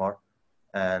seizure anymore.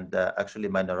 And actually,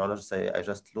 my neurologists say, I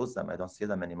just lose them. I don't see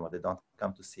them anymore. They don't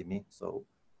come to see me. So,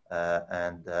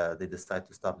 they decide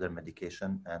to stop their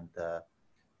medication. And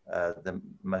the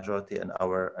majority in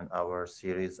our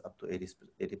series, up to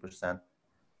 80%,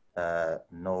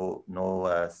 no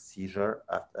seizure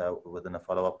after, within a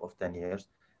follow-up of 10 years.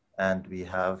 And we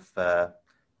have,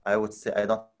 I would say, I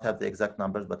don't have the exact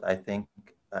numbers, but I think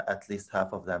at least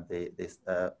half of them, they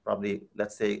probably,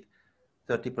 let's say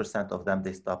 30% of them,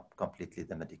 they stop completely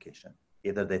the medication.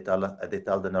 Either they tell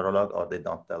the neurolog or they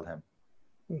don't tell him.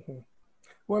 Mm-hmm.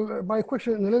 Well, my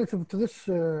question relative to this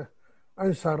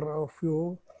answer of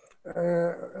you,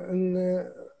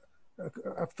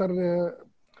 after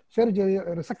surgery,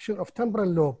 resection of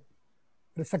temporal lobe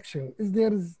resection, is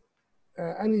there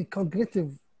any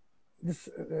cognitive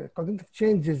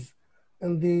changes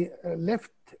in the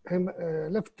left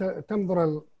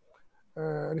temporal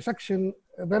resection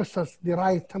versus the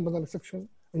right temporal resection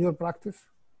in your practice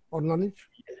or knowledge?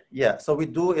 Yeah, so we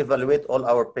do evaluate all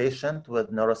our patients with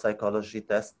neuropsychology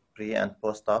tests pre and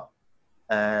post-op,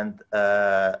 and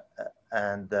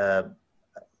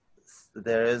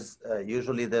there is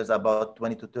usually there's about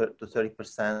 20 to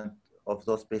 30% of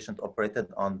those patients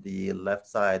operated on the left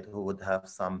side who would have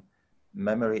some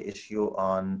memory issue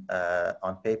on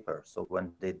paper. So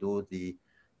when they do the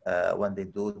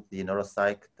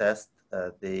neuropsych test,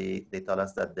 they tell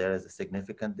us that there is a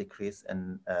significant decrease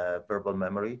in verbal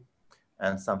memory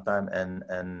and sometimes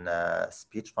in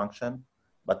speech function.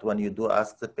 But when you do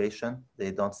ask the patient,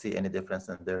 they don't see any difference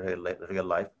in their real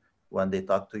life. When they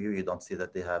talk to you, you don't see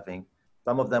that they're having.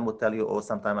 Some of them will tell you, oh,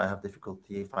 sometimes I have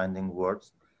difficulty finding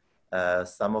words.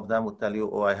 Some of them will tell you,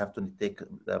 oh, I have to take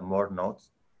more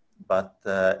notes. But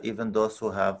even those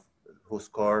who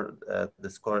score, the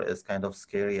score is kind of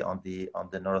scary on the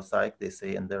neuropsych, they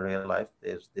say in their real life,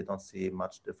 they don't see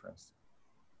much difference.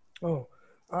 Oh,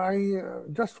 I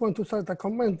just want to cite a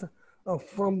comment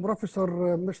from Professor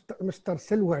Mr.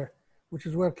 Silwa, which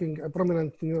is working a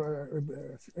prominent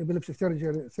epilepsy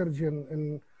surgeon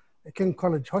in King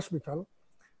College Hospital.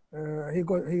 He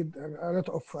a lot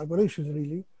of operations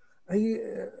really. He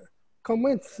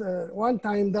comments one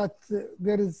time that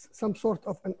there is some sort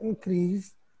of an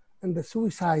increase in the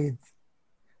suicide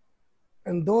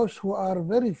and those who are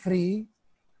very free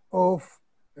of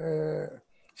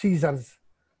seizures,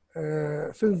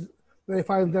 since they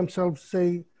find themselves,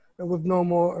 say, with no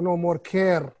more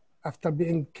care after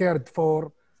being cared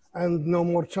for, and no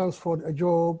more chance for a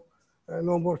job,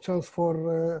 no more chance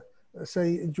for,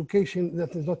 say, education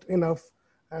that is not enough,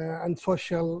 and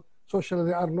socially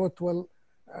they are not well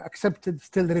accepted,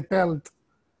 still repelled.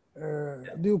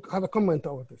 Do you have a comment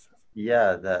on this?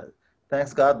 Yeah,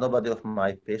 thanks God, nobody of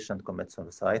my patient commits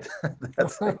suicide.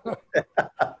 That's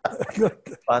good.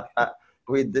 But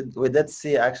we did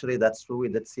see, actually, that's true. We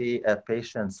did see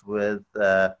patients with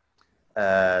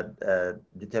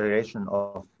deterioration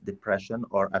of depression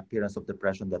or appearance of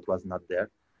depression that was not there.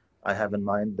 I have in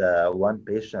mind one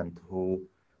patient who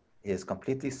is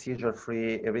completely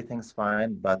seizure-free, everything's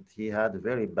fine, but he had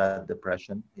very bad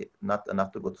depression, not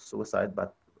enough to go to suicide,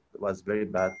 but it was very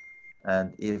bad.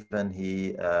 And even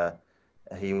he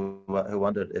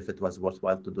wondered if it was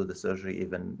worthwhile to do the surgery,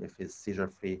 even if he's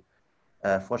seizure-free.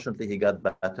 Fortunately, he got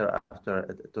better after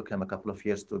it took him a couple of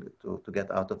years to get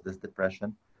out of this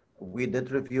depression. We did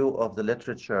review of the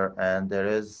literature, and there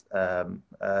is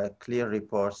clear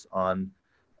reports on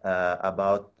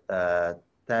about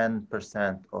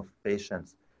 10% of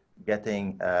patients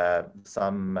getting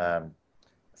some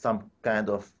kind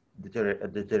of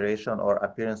deterioration or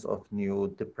appearance of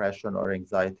new depression or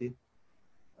anxiety.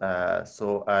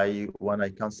 So when I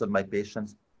counsel my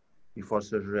patients before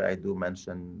surgery, I do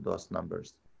mention those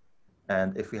numbers.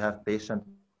 And if we have patients,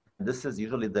 this is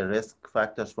usually the risk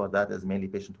factors for that is mainly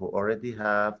patients who already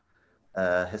have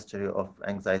a history of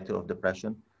anxiety or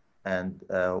depression. And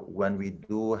when we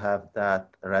do have that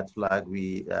red flag,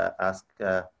 we ask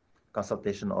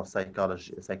consultation of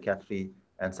psychiatry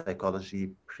and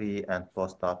psychology pre and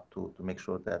post-op to make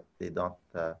sure that they don't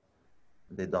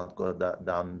go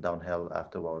downhill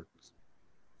afterwards.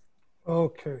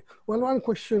 Okay. Well, one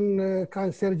question,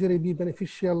 can surgery be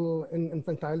beneficial in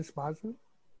infantile spasm?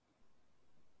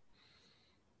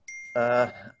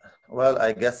 Well,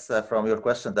 I guess from your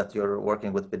question that you're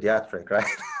working with pediatric,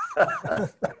 right?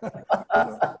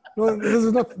 No,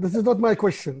 this is not my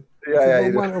question. Yeah, This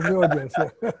is one of the audience.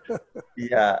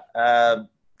 Yeah. Yeah.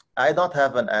 I don't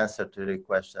have an answer to your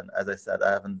question. As I said,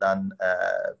 I haven't done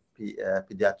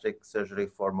pediatric surgery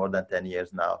for more than 10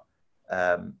 years now.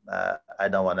 I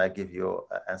don't want to give you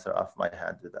an answer off my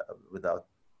hand without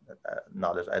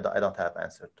knowledge. I don't have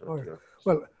answer to your question.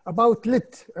 Well, about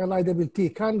LIT,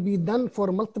 LIWT, can be done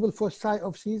for multiple foci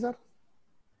of seizure?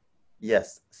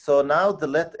 Yes. So now the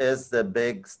LIT is the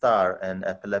big star in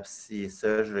epilepsy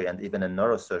surgery and even in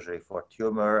neurosurgery for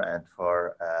tumor and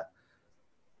for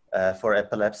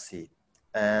epilepsy.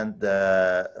 And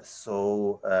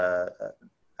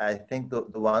I think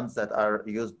the ones that are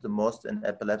used the most in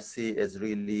epilepsy is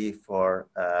really for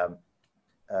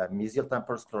mesial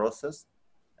temporal sclerosis.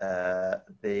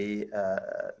 They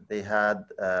had,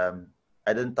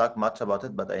 I didn't talk much about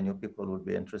it, but I knew people would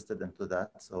be interested into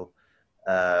that. So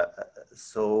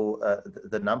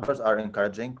the numbers are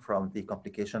encouraging from the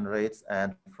complication rates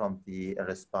and from the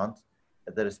response.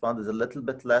 The response is a little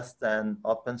bit less than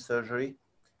open surgery.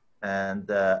 And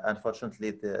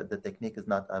unfortunately, the technique is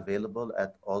not available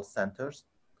at all centers,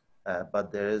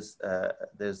 but there's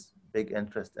big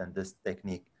interest in this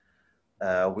technique.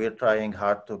 We're trying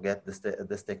hard to get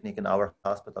this technique in our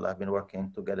hospital. I've been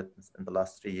working to get it in the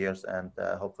last 3 years, and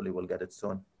hopefully we'll get it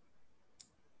soon.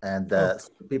 And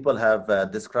people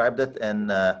have described it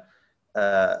and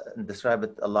describe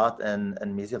it a lot in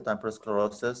mesial temporal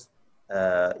sclerosis,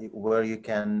 where you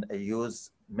can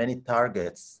use many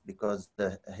targets because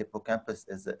the hippocampus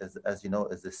is as you know,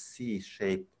 is a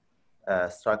C-shaped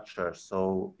structure.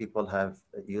 So people have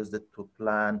used it to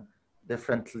plan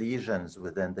different lesions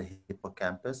within the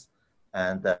hippocampus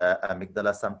and the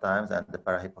amygdala sometimes and the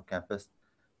parahippocampus,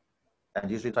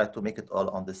 and usually try to make it all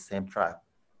on the same track.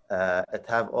 It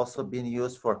have also been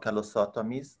used for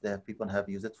callosotomies. People have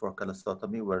used it for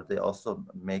callosotomy where they also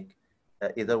make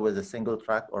either with a single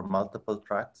track or multiple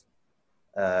tracks.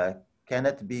 Can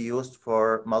it be used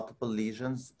for multiple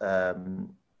lesions?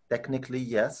 Technically,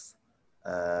 yes.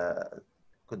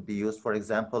 Could be used, for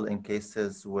example, in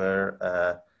cases where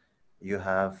you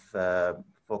have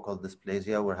focal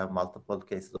dysplasia, where have multiple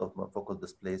cases of focal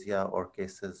dysplasia, or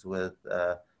cases with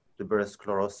tuberous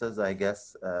sclerosis, I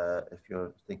guess, if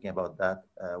you're thinking about that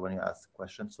when you ask the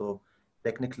question. So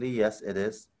technically, yes, it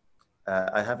is.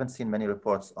 I haven't seen many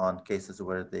reports on cases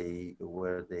where they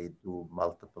do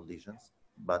multiple lesions,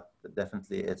 but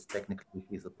definitely it's technically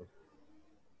feasible.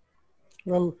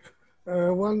 Well,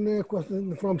 one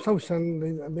question from Sausan,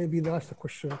 maybe the last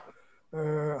question.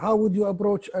 How would you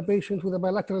approach a patient with a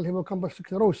bilateral hippocampal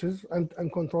sclerosis and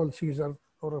uncontrolled seizure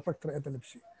or refractory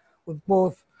epilepsy with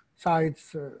both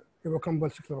sides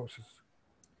hippocampal sclerosis?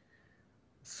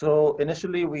 So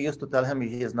initially we used to tell him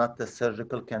he is not the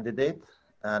surgical candidate.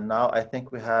 And now I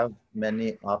think we have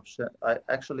many options.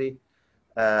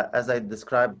 As I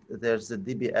described, there's a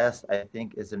DBS, I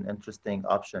think is an interesting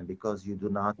option because you do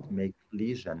not make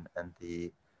lesion in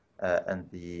the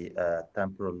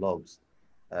temporal lobes.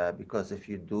 Because if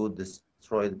you do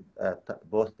destroy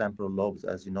both temporal lobes,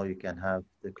 as you know, you can have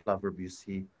the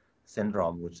Clover-Bucy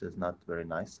syndrome, which is not very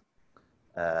nice.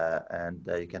 And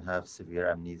you can have severe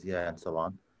amnesia and so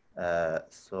on.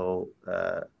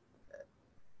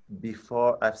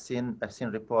 Before I've seen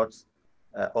reports,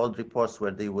 old reports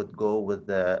where they would go with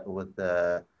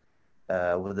the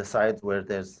side where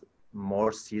there's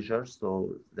more seizures.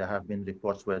 So there have been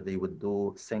reports where they would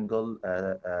do single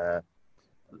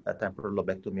a temporal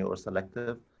lobectomy or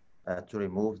selective to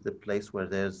remove the place where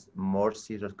there's more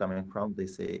seizures coming from. They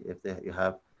say if you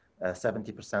have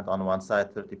 70% on one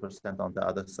side, 30% on the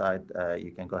other side,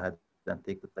 you can go ahead and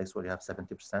take the place where you have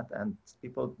 70%. And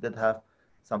people did have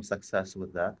some success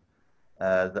with that.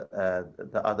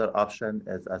 The other option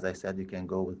is, as I said, you can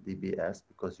go with DBS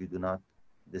because you do not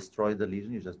destroy the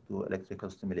lesion, you just do electrical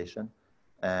stimulation.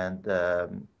 And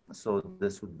so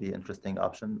this would be an interesting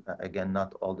option. Again,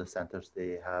 not all the centers,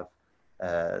 they have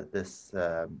this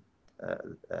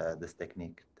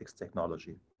technique, this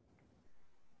technology.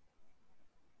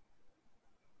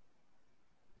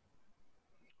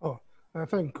 Oh, I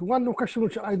think one question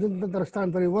which I didn't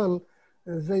understand very well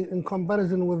is in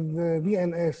comparison with the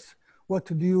VNS, what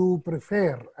do you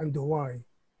prefer and why?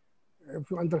 If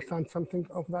you understand something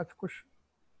of that question.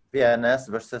 VNS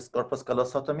versus corpus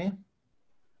callosotomy?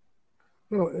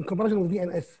 No, in comparison with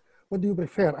VNS, what do you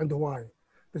prefer and why?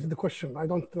 This is the question. I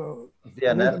don't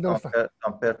VNS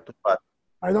compared to what?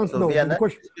 I don't know.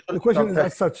 VNS the question is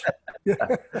as such.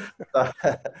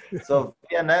 So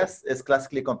VNS is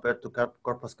classically compared to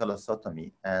corpus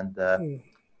callosotomy, and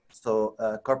so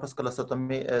corpus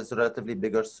callosotomy is a relatively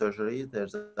bigger surgery.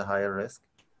 There's a higher risk,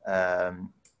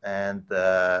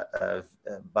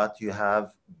 but you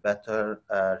have better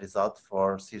result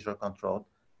for seizure control.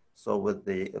 So with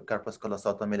the corpus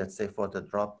callosotomy, let's say for the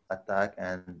drop attack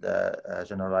and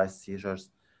generalized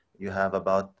seizures, you have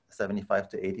about 75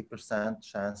 to 80%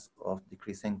 chance of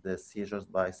decreasing the seizures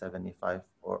by 75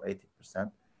 or 80%.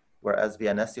 Whereas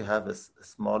VNS, you have a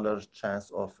smaller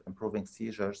chance of improving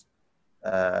seizures.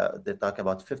 They talk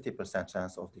about 50%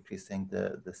 chance of decreasing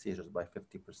the seizures by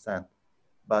 50%,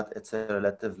 but it's a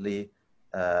relatively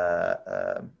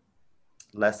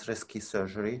less risky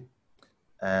surgery,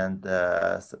 and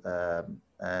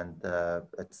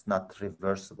it's not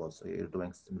reversible. So you're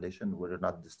doing stimulation where you're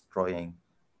not destroying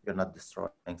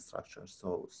structures.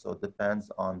 So it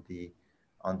depends on the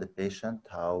patient,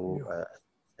 how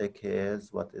sick he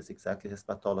is, what is exactly his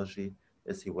pathology.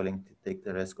 Is he willing to take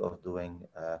the risk of doing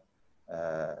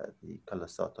the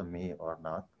callosotomy or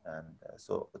not? And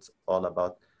so it's all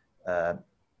about,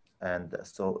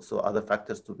 so other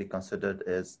factors to be considered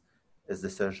is the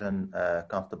surgeon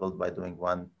comfortable by doing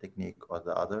one technique or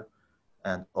the other?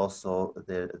 And also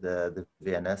the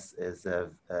VNS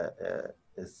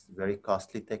is very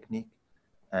costly technique.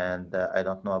 And I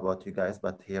don't know about you guys,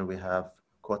 but here we have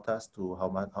quotas to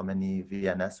how many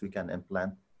VNS we can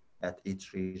implant at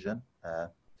each region.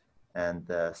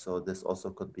 So this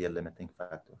also could be a limiting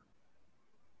factor.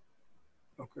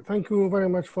 Okay, thank you very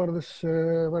much for this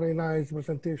very nice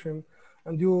presentation.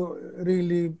 And you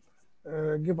really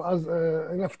give us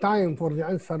enough time for the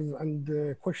answers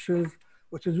and questions,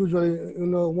 which is usually,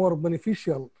 more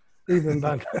beneficial even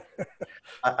than.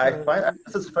 I find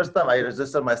this is the first time I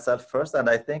register myself first, and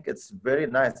I think it's very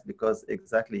nice because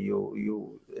exactly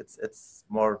it's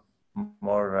more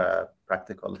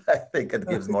practical. I think it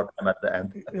gives more time at the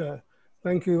end. Yeah,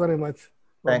 thank you very much.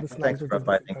 Thanks for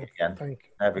inviting me again. Thank you.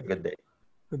 Have a good day.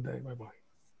 Good day. Bye bye.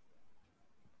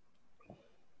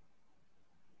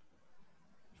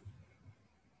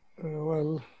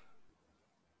 Well.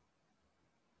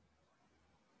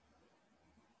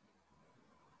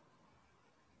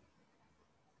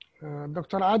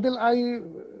 Dr. Adil, I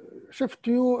shift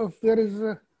to you if there is,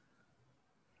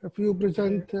 if you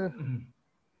present.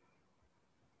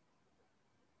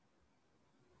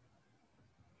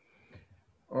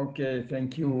 Okay,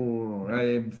 thank you.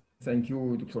 Thank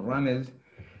you, Dr. Ramez,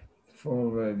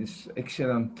 for this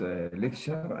excellent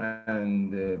lecture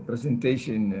and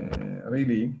presentation,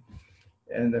 really.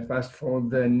 And I pass for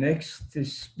the next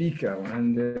speaker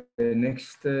and the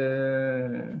next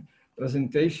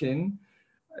presentation.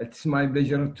 It's my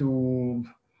pleasure to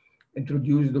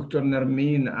introduce Dr.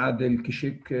 Ramez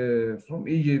Malak from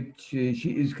Egypt.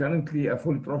 She is currently a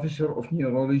full professor of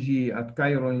neurology at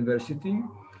Cairo University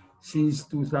since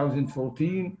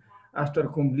 2014, after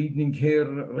completing her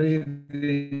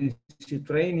residency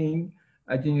training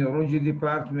at the neurology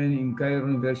department in Cairo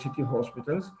University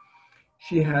hospitals.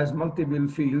 She has multiple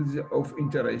fields of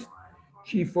interest.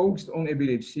 She focused on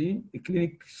epilepsy, a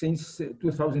clinic since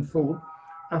 2004.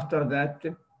 After that,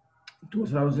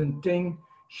 2010,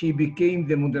 she became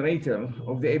the moderator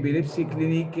of the epilepsy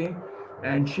clinic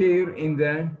and chair in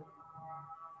the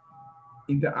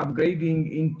upgrading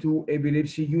into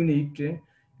epilepsy unit.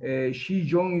 She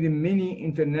joined many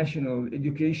international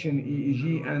education,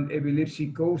 EEG and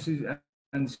epilepsy courses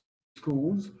and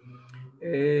schools.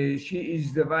 She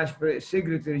is the Vice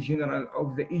Secretary General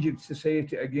of the Egypt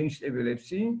Society Against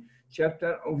Epilepsy,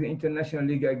 chapter of the International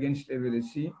League Against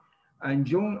Epilepsy, and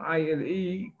joined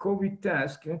ILAE COVID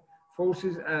task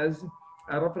forces as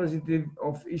a representative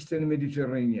of Eastern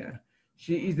Mediterranean.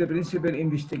 She is the principal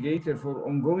investigator for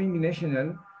ongoing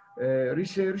national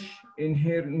research in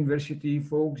her university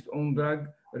focused on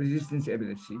drug-resistant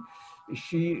epilepsy.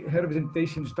 Her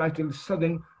presentation is titled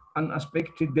Sudden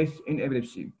Unexpected Death in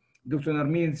Epilepsy. Dr.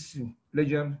 Ramez,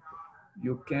 pleasure,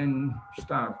 you can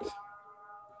start.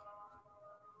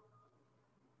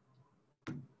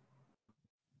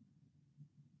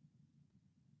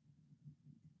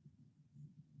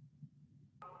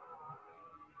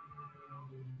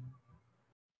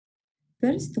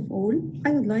 First of all,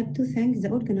 I would like to thank the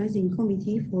organizing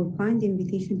committee for kind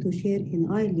invitation to share in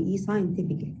ILAE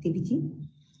scientific activity.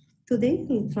 Today,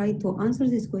 we'll try to answer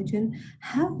this question: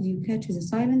 how do you catch the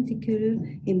silent killer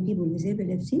in people with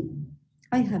epilepsy?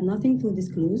 I have nothing to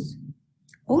disclose.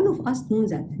 All of us know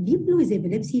that people with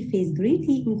epilepsy face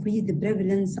greatly increased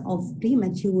prevalence of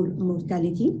premature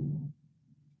mortality.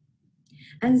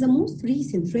 And the most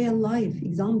recent real-life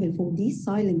example for this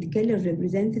silent killer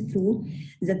represented through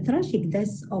the tragic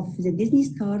death of the Disney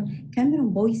star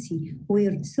Cameron Boyce,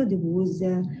 where Sodip was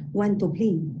one to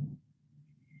blame.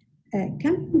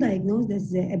 Cameron, diagnosed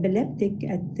as epileptic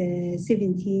at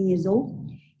 17 years old,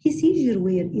 his seizures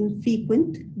were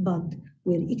infrequent but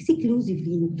were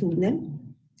exclusively nocturnal.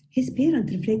 His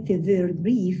parents reflected their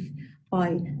grief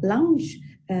by launch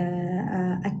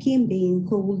a campaign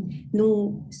called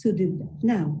No Sodip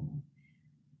Now.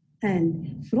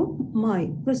 And from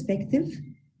my perspective,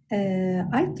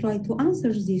 I try to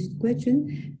answer this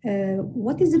question.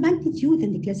 What is the magnitude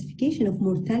and the classification of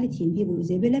mortality in people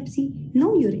with epilepsy?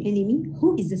 Know your enemy.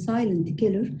 Who is the silent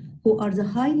killer? Who are the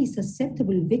highly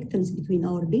susceptible victims between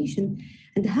our patients?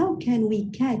 And how can we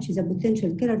catch the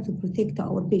potential killer to protect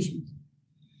our patients?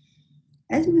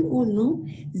 As we all know,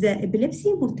 the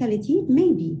epilepsy mortality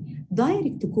may be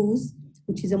direct cause,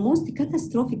 which is the most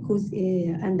catastrophic cause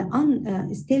and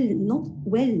still not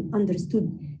well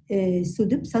understood,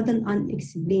 sudden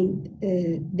unexplained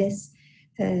death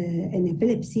in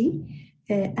epilepsy,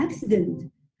 accident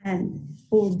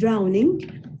or drowning,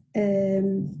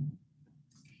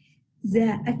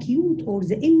 the acute or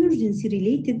the emergency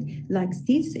related like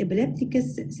status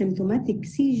epilepticus, symptomatic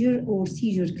seizure or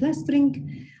seizure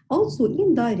clustering. Also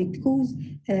indirect cause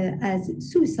as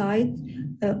suicide,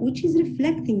 which is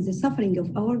reflecting the suffering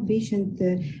of our patient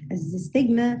as the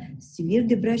stigma, severe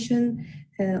depression,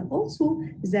 also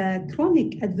the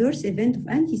chronic adverse event of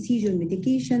anti-seizure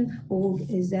medication or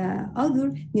the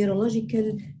other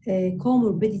neurological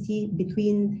comorbidity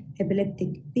between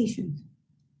epileptic patients.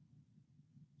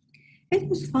 It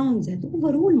was found that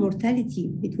overall mortality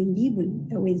between people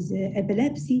with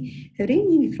epilepsy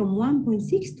ranging from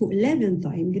 1.6 to 11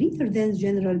 times greater than the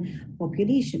general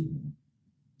population.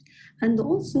 And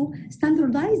also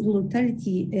standardized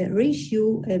mortality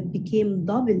ratio became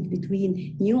doubled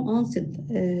between new onset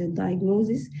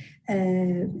diagnosis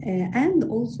and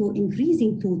also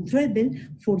increasing to triple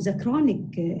for the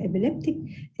chronic epileptic,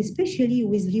 especially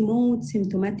with remote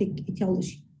symptomatic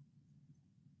etiology.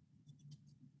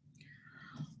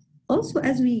 Also,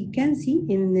 as we can see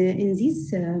in this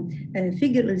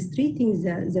figure illustrating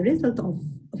the result of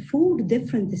 4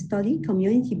 different studies,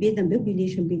 community-based and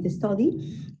population-based study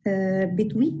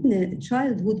between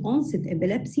childhood onset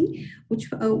epilepsy, which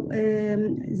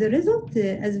the result,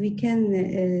 as we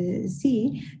can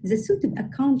see, the Sodip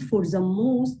account for the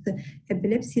most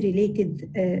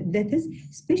epilepsy-related deaths,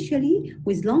 especially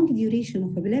with long duration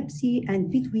of epilepsy and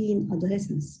between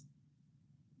adolescents.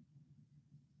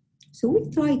 So we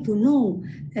try to know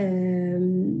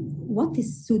what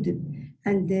is Sodip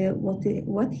and what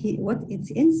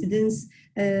its incidence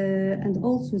and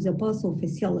also the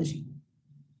pathophysiology.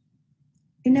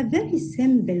 In a very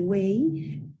simple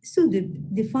way,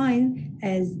 Sodip defined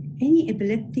as any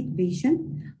epileptic patient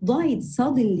died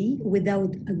suddenly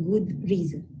without a good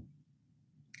reason.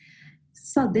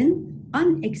 Sudden,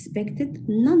 unexpected,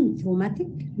 non-traumatic,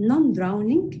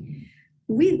 non-drowning,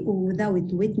 with or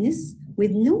without witness,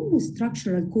 with no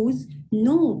structural cause,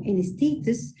 no in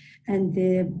status, and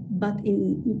but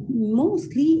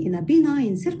mostly in a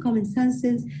benign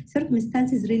circumstances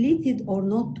related or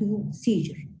not to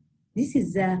seizure. This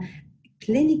is the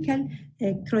clinical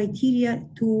criteria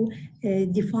to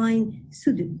define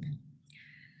Sodip.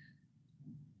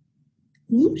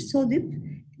 Near Sodip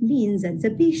means that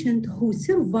the patient who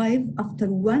survived after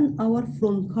 1 hour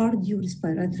from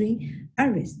cardiorespiratory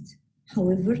arrest.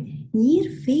 However, near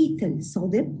fatal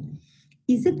Sodip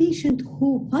is a patient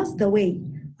who passed away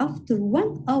after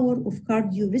 1 hour of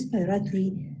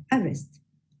cardiorespiratory arrest.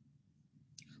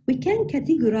 We can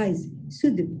categorize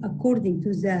Sodip according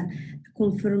to the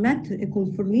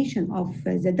confirmation of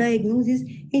the diagnosis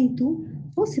into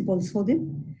possible Sodip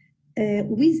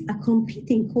with a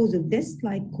competing cause of death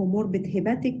like comorbid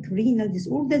hepatic renal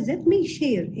disorders that may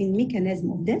share in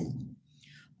mechanism of death.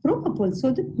 Probable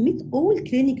Sodip meet all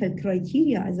clinical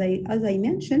criteria, as I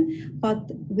mentioned, but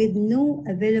with no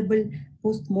available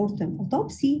post-mortem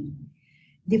autopsy.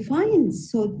 Defined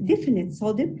definite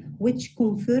Sodip, which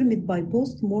confirmed by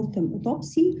post-mortem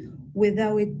autopsy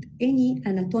without any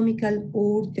anatomical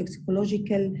or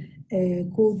toxicological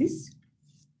causes.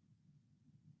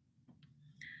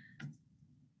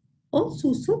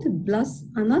 Also, Sodip plus,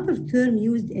 another term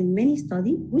used in many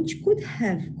studies, which could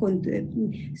have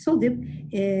Sodip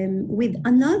with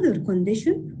another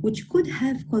condition, which could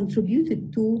have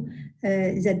contributed to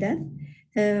the death,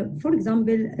 For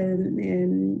example,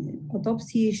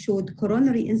 autopsy showed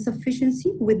coronary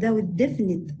insufficiency without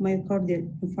definite myocardial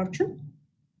infarction.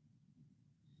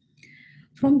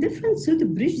 From different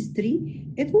SODIP registry,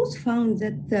 it was found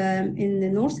that in the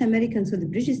North American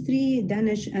SODIP registry,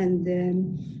 Danish and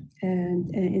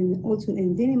also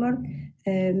in Denmark,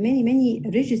 many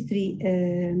registry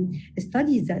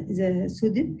studies the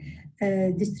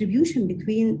SODIP distribution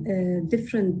between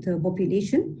different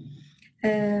population.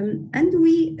 And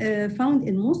we found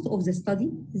in most of the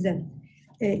study that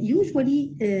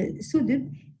usually SODIP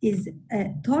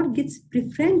targets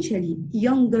preferentially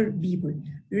younger people,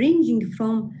 ranging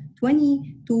from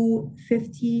 20 to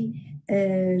 50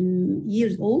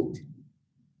 years old.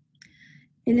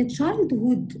 In a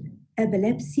childhood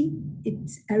epilepsy,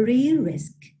 it's a rare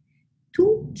risk.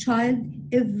 2 child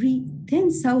every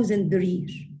 10,000 per year.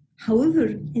 However,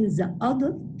 in the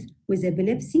adult with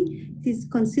epilepsy, it is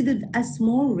considered a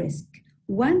small risk,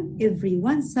 1 every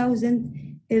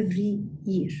 1,000 every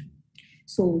year.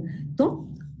 So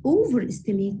don't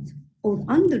overestimate or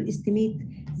underestimate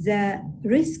the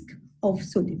risk of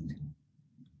SODIP.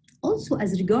 Also,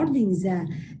 as regarding the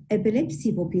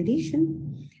epilepsy population,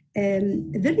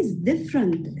 there is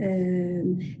different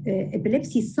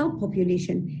epilepsy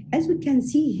subpopulation. As we can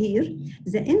see here,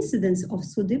 the incidence of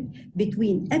SODIP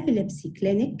between epilepsy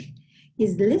clinic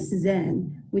is less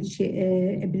than which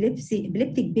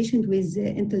epileptic patient with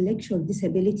intellectual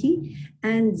disability,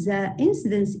 and the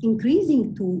incidence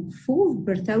increasing to 4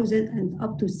 per thousand and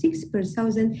up to 6 per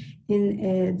thousand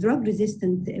in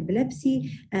drug-resistant epilepsy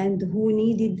and who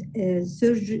needed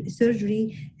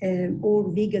surgery or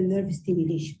vagal nerve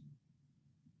stimulation.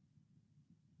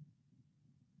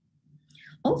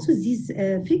 Also, this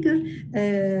figure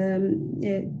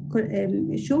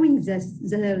showing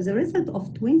the result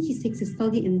of 26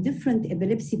 studies in different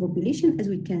epilepsy population. As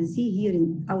we can see here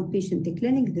in outpatient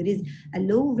clinic, there is a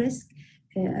low risk,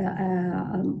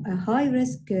 a high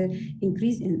risk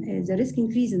increase in the risk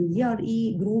increase in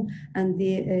DRE group, and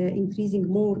the increasing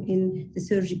more in the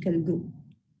surgical group.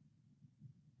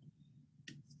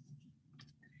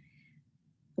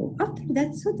 After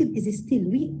that, SODIP is still,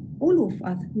 all of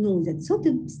us know that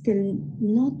SODIP is still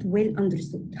not well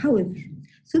understood. However,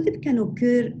 SODIP can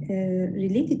occur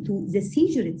related to the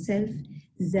seizure itself,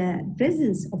 the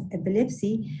presence of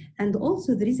epilepsy, and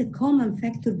also there is a common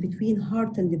factor between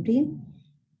heart and the brain.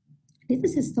 Let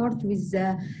us start with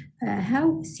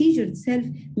how seizure itself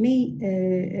may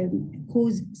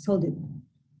cause SODIP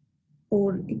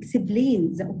or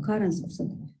explain the occurrence of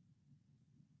SODIP.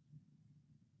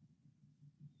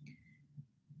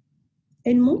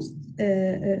 In most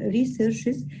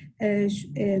researches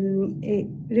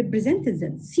represented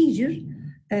that seizure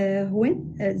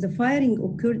when the firing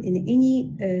occurred in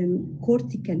any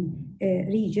cortical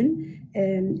region,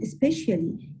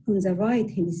 especially on the right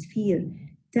hemisphere,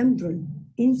 temporal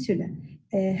insula,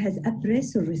 has a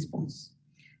pressor response,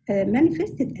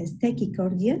 manifested as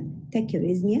tachycardia,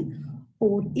 tachyarrhythmia,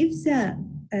 or if the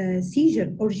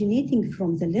seizure originating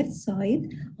from the left side,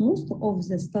 most of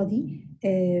the study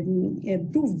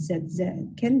proved that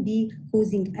can be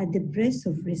causing a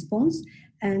depressive response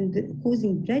and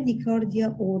causing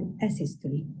bradycardia or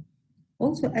asystole.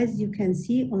 Also, as you can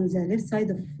see on the left side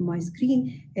of my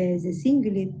screen, the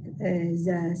cingulate,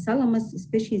 the thalamus,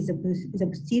 especially the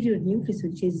posterior nucleus,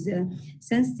 which is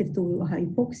sensitive to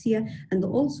hypoxia, and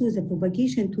also the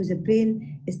propagation to the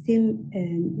brain stem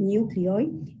nuclei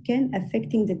can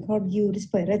affecting the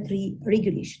cardiorespiratory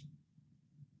regulation.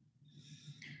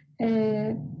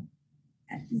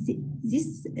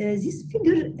 This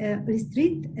figure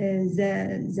illustrates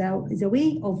the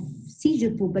way of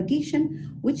seizure propagation,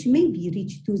 which may be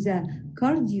reached to the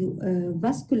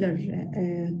cardiovascular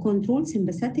control,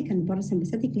 sympathetic and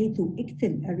parasympathetic, lead to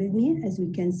ictal arrhythmia. As we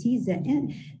can see,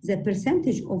 the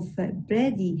percentage of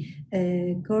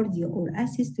bradycardia or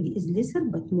asystole is lesser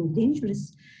but more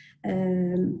dangerous.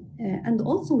 And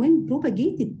also when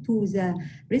propagated to the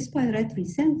respiratory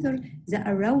center, the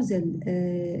arousal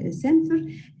center,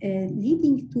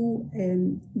 leading to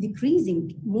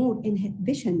decreasing more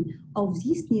inhibition of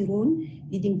this neuron,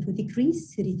 leading to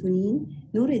decreased serotonin,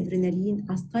 noradrenaline,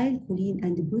 acetylcholine,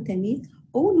 and glutamate.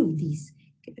 All of these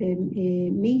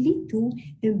may lead to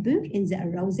impair in the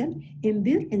arousal,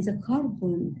 impair in the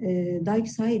carbon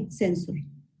dioxide sensor.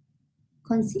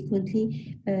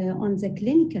 Consequently, on the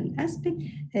clinical aspect,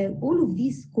 all of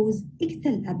these cause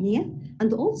ictal apnea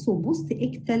and also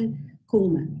post-ictal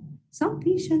coma. Some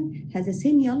patient has a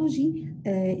semiology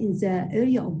in the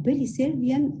area of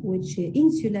bilicervian, which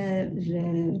insular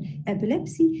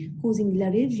epilepsy, causing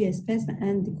laryngeal spasm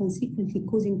and consequently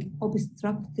causing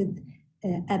obstructed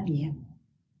apnea.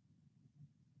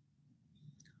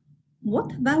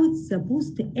 What about the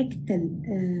post-ictal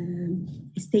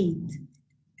state?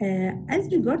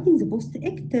 As regarding the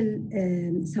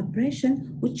post-ictal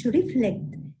suppression, which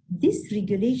reflect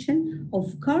dysregulation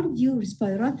of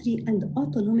cardiorespiratory and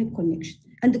autonomic connection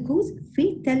and cause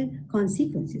fatal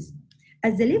consequences.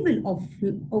 At the level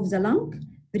of the lung,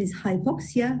 there is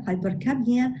hypoxia,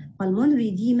 hypercapnia, pulmonary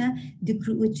edema,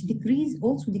 which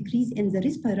also decrease in the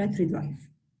respiratory drive.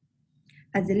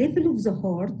 At the level of the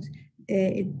heart,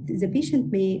 the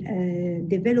patient may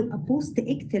develop a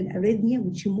post-ictal arrhythmia,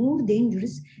 which is more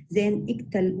dangerous than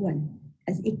ictal 1.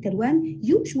 As ictal 1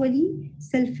 usually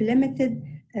self-limited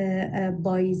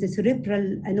by the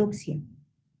cerebral anoxia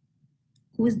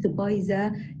caused by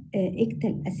the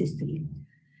ictal asystole.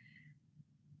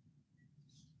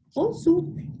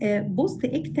 Also,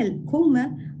 post-ictal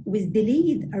coma with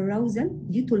delayed arousal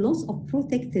due to loss of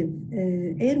protective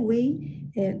airway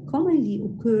commonly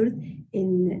occurred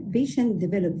in patient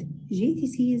developed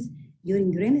GTCs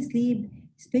during REM sleep,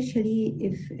 especially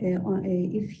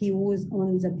if he was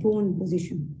on the prone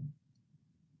position.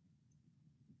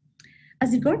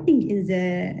 As regarding in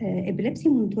the epilepsy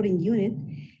monitoring unit,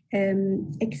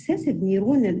 excessive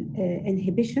neuronal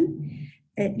inhibition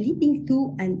leading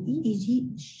to an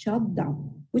EEG shutdown,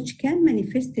 which can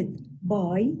manifested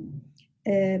by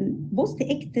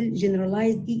post-ictal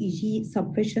generalized EEG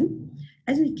suppression.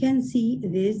 As we can see,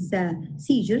 there is a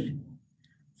seizure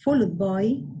followed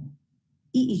by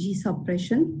EEG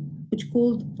suppression, which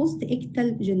called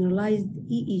post-ictal generalized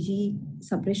EEG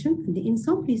suppression. And in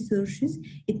some researches,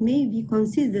 it may be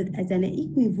considered as an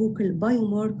equivocal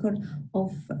biomarker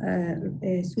of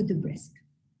pseudobrisk.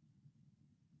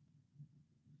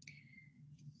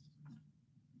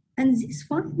 And this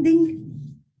finding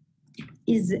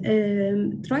is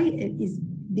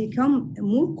become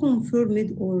more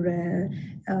confirmed or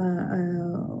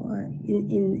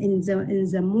in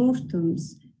the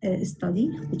Morton's study,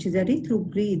 which is a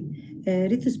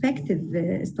retrospective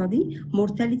study,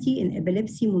 mortality in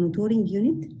epilepsy monitoring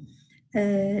unit.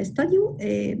 Study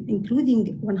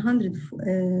including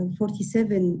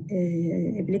 147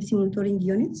 epilepsy monitoring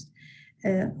units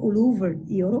all over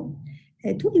Europe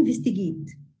to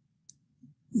investigate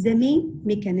the main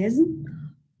mechanism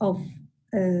of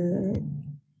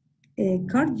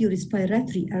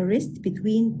cardiorespiratory arrest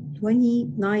between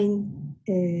 29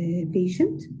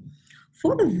 patients.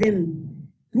 4 of them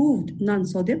proved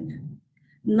non-SODIP,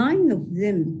 9 of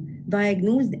them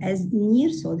diagnosed as near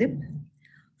SODIP,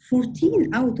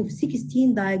 14 out of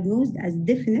 16 diagnosed as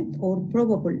definite or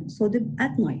probable SODIP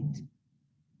at night.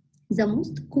 The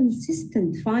most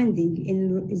consistent finding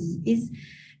is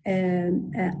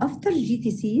after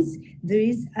GTCs, there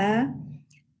is a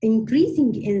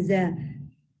increasing in the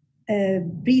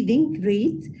breathing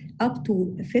rate up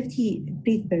to 50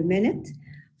 breaths per minute,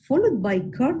 followed by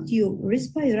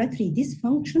cardiorespiratory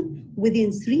dysfunction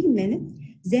within 3 minutes,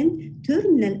 then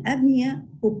terminal apnea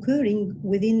occurring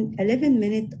within 11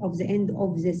 minutes of the end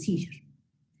of the seizure.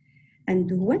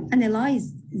 And when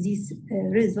analyzed this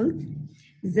result,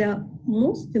 the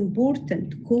most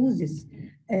important causes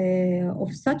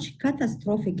of such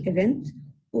catastrophic event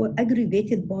were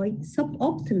aggravated by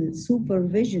suboptimal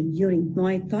supervision during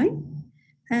nighttime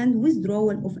and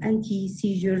withdrawal of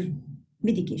anti-seizure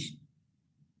medication.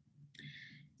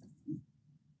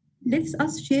 Let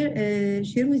us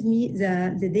share with me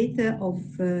the data of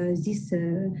this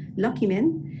lucky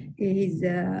man. He's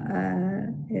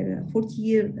a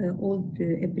 40-year-old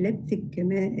epileptic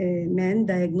man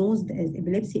diagnosed as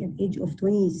epilepsy at age of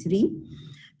 23.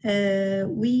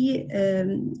 We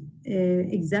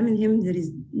examine him. There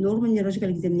is normal neurological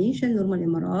examination, normal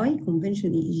MRI,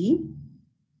 conventional EEG.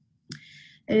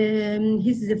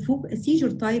 His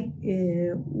seizure type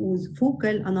was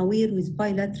focal, unaware with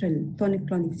bilateral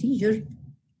tonic-clonic seizure.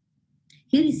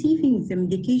 He receiving the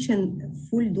medication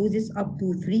full doses up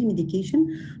to 3 medication.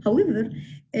 However,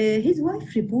 his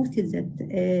wife reported that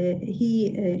he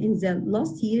in the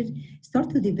last year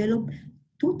started to develop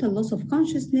total loss of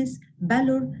consciousness,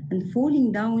 pallor, and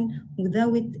falling down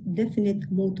without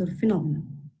definite motor phenomena.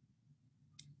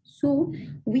 So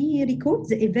we record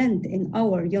the event in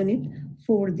our unit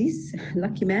for this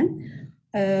lucky man,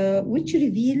 which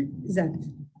reveal that.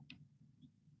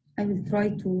 I will try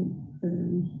to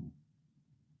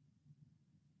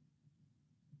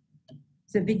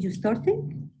the video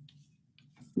starting.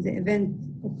 The event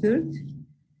occurred,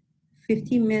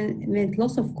 15-minute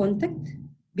loss of contact.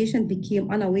 Patient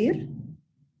became unaware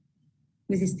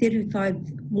with a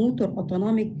stereotyped motor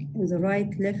autonomic in the right,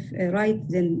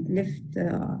 then left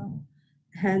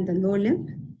hand and lower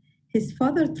limb. His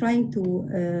father trying to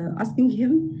asking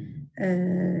him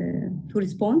to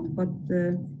respond, but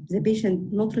the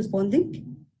patient not responding,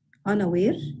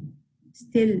 unaware,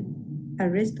 still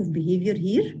arrest of behavior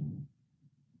here.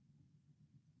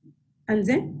 And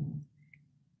then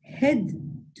head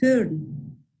turn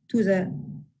to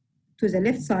the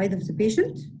left side of the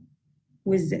patient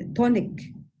with tonic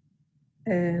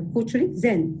posturing,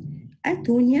 then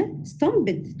atonia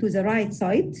stumped to the right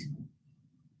side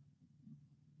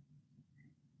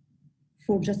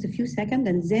for just a few seconds,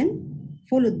 and then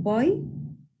followed by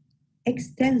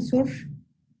extensor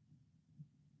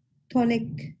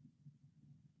tonic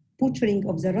posturing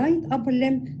of the right upper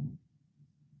limb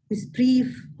with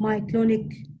brief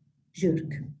myoclonic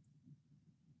jerk.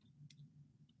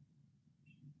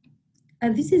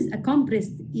 And this is a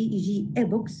compressed EEG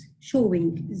epochs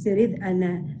showing the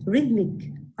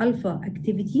rhythmic alpha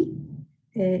activity,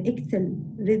 ictal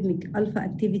rhythmic alpha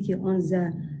activity on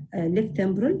the left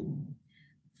temporal,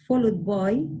 followed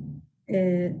by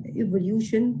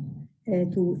evolution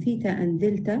to theta and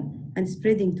delta and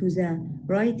spreading to the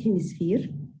right hemisphere.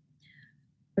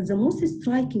 But the most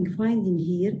striking finding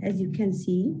here, as you can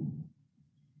see,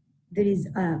 there is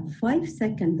a 5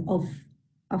 seconds of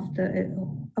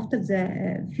after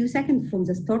the few seconds from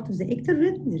the start of the ictal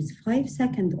rhythm, there is 5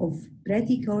 seconds of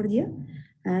bradycardia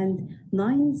and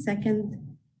 9 seconds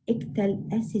ictal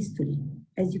asystole,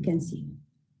 as you can see.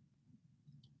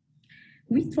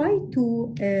 We try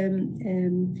to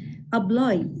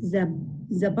apply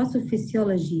the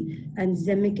pathophysiology and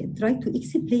try to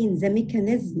explain the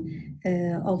mechanism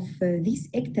of this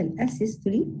ictal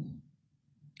asystole,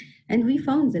 and we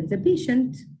found that the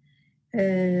patient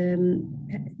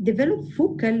developed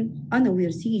focal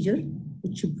unaware seizure,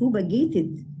 which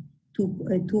propagated to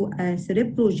a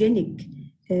cerebrogenic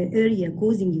area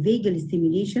causing vagal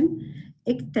stimulation,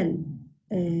 ictal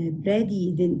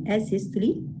brady then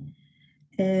asystole.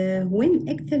 When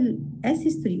ictal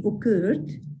asystole occurred,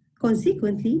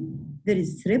 consequently, there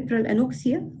is cerebral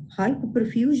anoxia,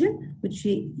 hypoperfusion, which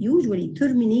usually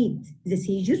terminate the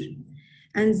seizure,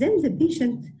 and then the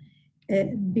patient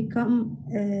become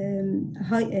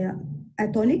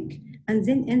atonic and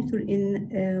then enter in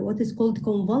what is called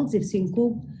convulsive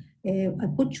syncope, a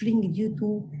posturing due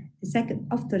to a second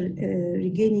after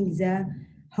regaining the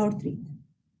heart rate.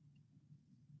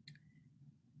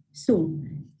 So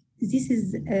this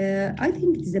is, I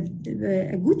think, it's a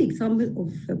good example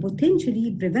of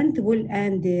potentially preventable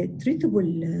and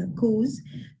treatable cause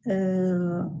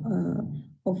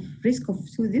of risk of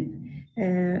SUDEP.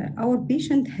 Our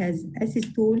patient has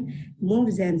asystole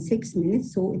more than 6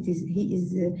 minutes, so he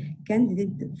is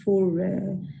candidate for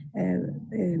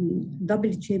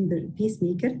double chamber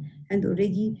pacemaker, and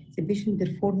already the patient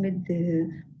performed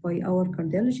by our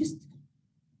cardiologist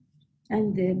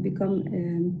and become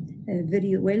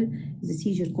very well, the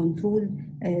seizure control.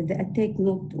 The attack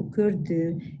not occurred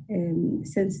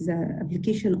since the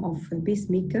application of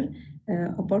pacemaker,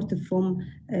 apart from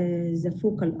the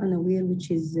focal unaware,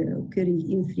 which is occurring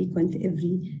infrequent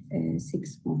every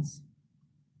 6 months.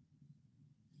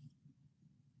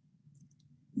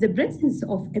 The presence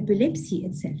of epilepsy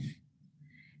itself.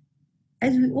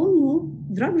 As we all know,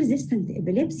 drug-resistant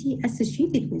epilepsy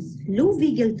associated with low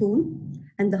vagal tone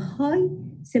and a high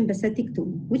sympathetic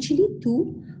tone, which lead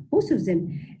to both of them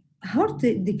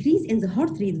decrease in the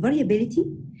heart rate variability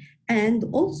and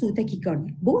also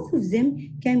tachycardia. Both of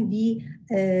them can be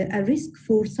a risk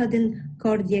for sudden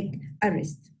cardiac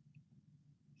arrest.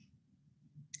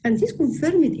 And this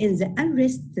confirmed in the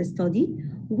ARREST study,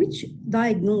 which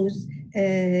diagnosed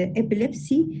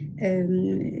epilepsy.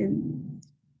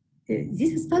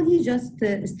 This study just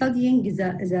studying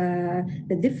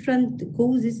the different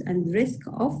causes and risk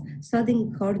of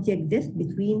sudden cardiac death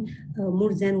between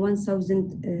more than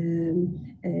 1,000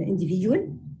 individuals.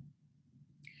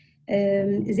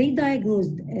 They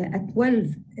diagnosed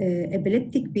 12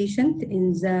 epileptic patients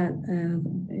in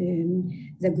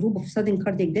the group of sudden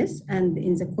cardiac death and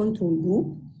in the control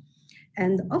group.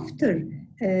 And after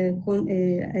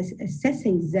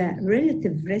assessing the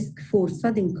relative risk for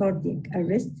sudden cardiac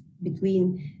arrest between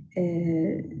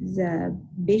the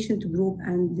patient group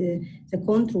and the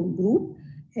control group,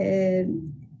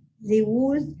 they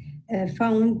was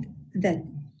found that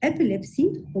epilepsy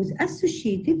was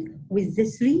associated with the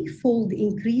threefold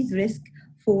increased risk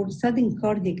for sudden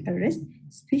cardiac arrest,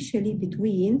 especially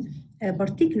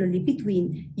particularly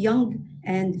between young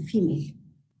and female.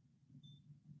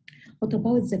 What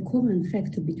about the common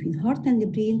factor between heart and the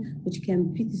brain, which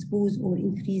can predispose or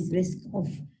increase risk of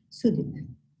SUDEP?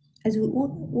 As we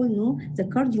all know, the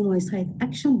cardiomyocyte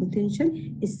action potential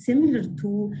is similar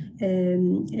to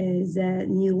the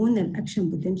neuronal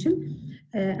action potential.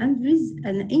 and there is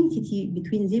an entity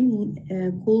between them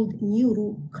called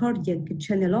neurocardiac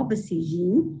channelopathy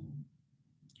gene.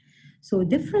 So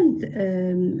different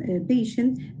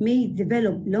patients may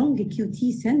develop long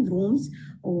QT syndromes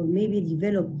or maybe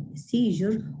develop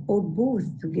seizure or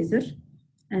both together.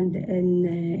 And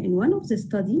in one of the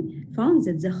study found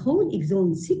that the whole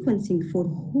exome sequencing for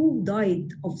who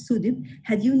died of SUDIP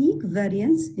had unique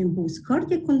variants in both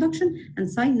cardiac conduction and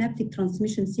synaptic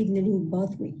transmission signaling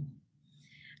pathway.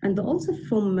 And also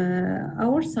from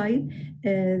our side,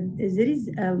 there is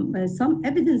some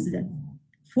evidence that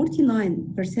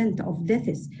 49% of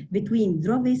deaths between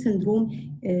Dravet syndrome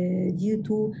due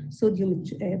to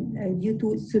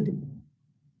SUDIP.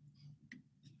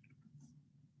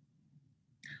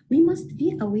 We must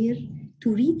be aware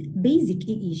to read basic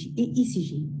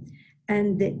ECG.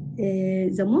 And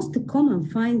the most common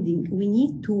finding we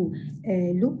need to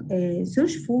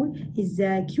search for is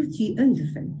the QT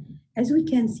interval. As we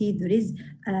can see, there is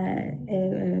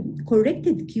a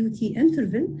corrected QT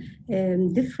interval,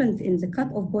 different in the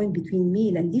cutoff point between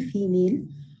male and female,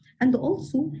 and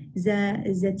also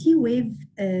the T-wave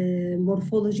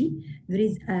morphology. There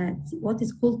is what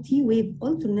is called T-wave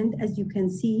alternate. As you can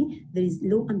see, there is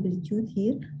low amplitude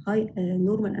here, high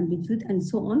normal amplitude, and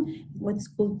so on, what is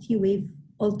called T-wave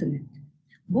alternate.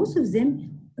 Both of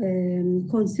them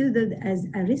considered as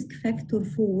a risk factor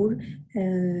for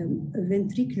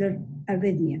ventricular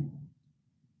arrhythmia.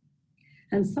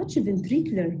 And such a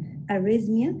ventricular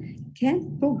arrhythmia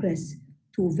can progress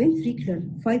to ventricular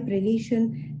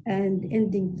fibrillation and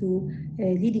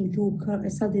leading to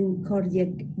sudden cardiac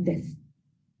death.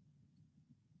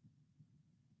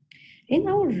 In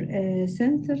our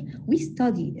center, we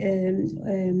study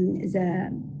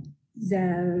the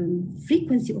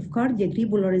frequency of cardiac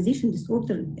repolarization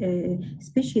disorder,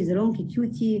 especially the long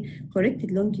QT,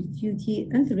 corrected long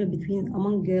QT interval between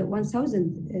among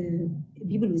 1,000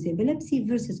 people with epilepsy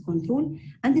versus control,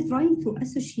 and trying to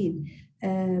associate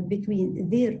between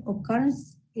their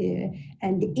occurrence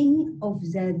and any of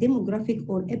the demographic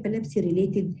or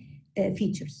epilepsy-related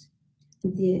features.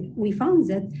 We found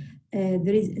that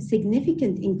there is a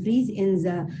significant increase in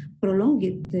the prolonged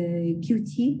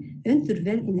QT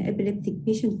interval in epileptic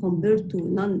patient compared to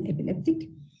non-epileptic.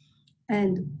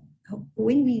 And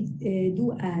when we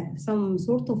do some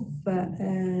sort of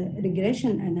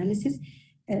regression analysis,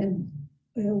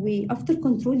 after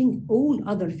controlling all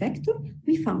other factors,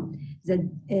 we found that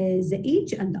the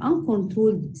age and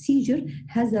uncontrolled seizure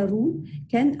has a role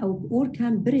can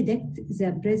predict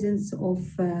the presence of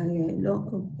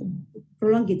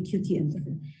prolonged QT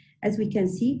interval. As we can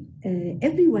see,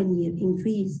 every 1 year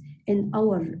increase in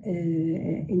our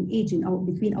in age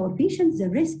between our patients, the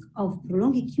risk of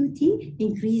prolonged QT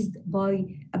increased by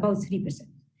about 3%.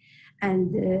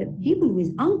 And people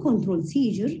with uncontrolled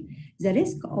seizure, the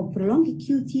risk of prolonged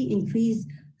QT increased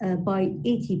by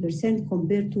 80%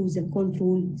 compared to the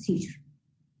controlled seizure.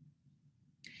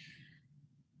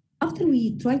 After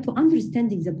we try to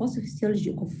understanding the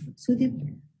pathophysiology of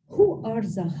SUDIP, who are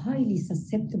the highly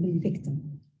susceptible victims?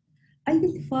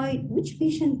 Identify which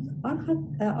patients are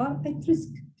at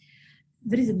risk.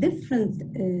 There is a different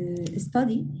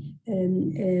study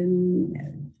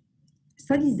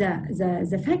studies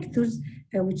the factors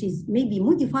which is maybe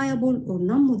modifiable or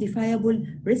non-modifiable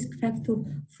risk factor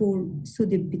for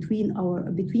SUDIP between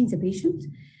the patients.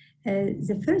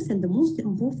 The first and the most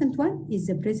important one is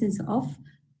the presence of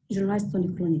generalized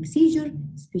tonic-clonic seizure,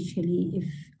 especially if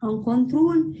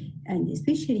uncontrolled, and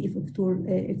especially if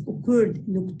occurred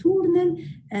nocturnal,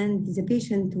 and the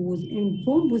patient was in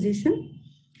prone position.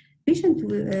 Patient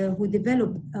who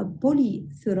developed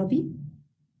polytherapy,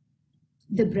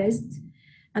 depressed,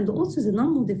 and also the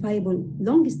non-modifiable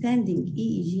long-standing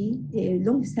EEG,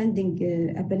 long-standing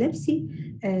epilepsy,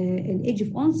 and age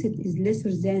of onset is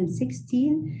lesser than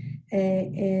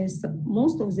 16. So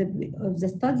most of the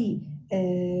study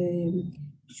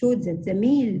showed that the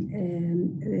male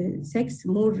sex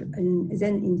more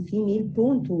than in female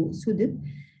prone to SUDIP.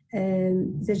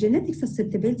 The genetic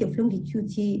susceptibility of long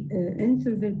QT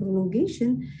interval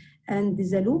prolongation, and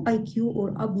the low IQ or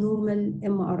abnormal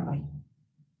MRI.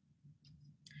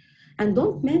 And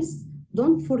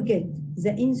don't forget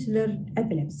the insular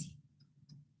epilepsy.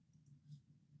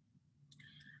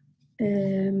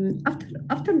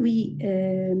 After we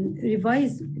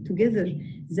revise together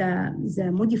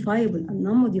the modifiable and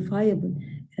non-modifiable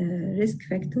risk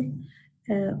factor,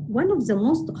 one of the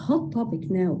most hot topic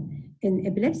now in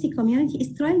epilepsy community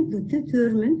is trying to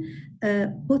determine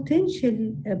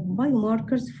potential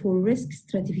biomarkers for risk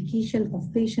stratification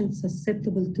of patients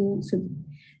susceptible to SUDIP.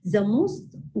 The most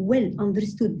well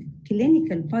understood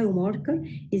clinical biomarker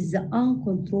is the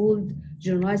uncontrolled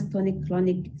generalized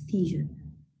tonic-clonic seizure.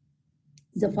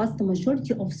 The vast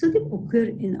majority of SUDIP occur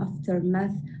in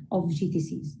aftermath of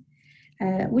GTCs,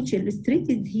 which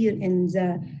illustrated here in the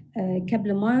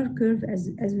Kaplan-Meier curve.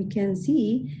 As we can see,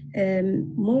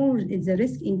 more the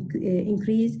risk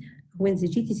increase when the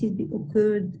GTCs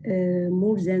occurred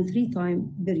more than 3 times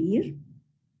per year.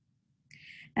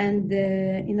 And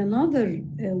in another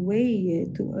way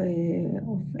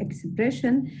of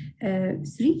expression, 3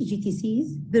 GTCs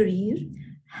per year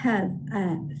have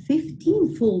a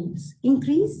 15-fold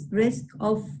increase risk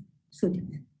of SUDIP.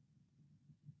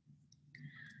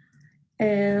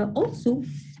 Also,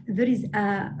 there is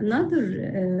another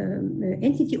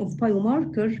entity of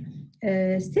biomarker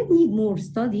still need more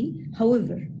study.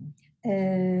 However,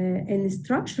 in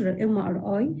structural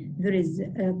MRI, there is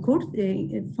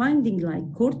finding like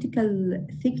cortical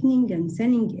thickening and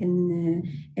thinning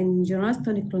in generalized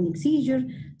tonic-clonic seizure,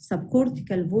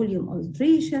 subcortical volume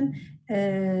alteration,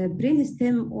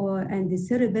 brainstem and the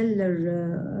cerebellar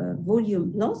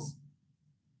volume loss.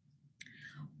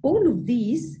 All of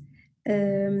these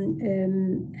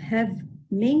have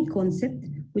main concept,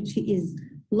 which is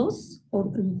loss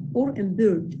or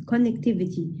impaired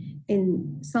connectivity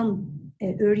in some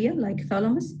area like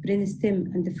thalamus,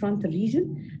 brainstem, and the frontal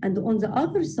region, and on the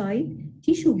other side,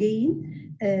 tissue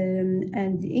gain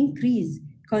and increase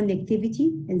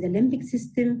connectivity in the limbic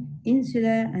system,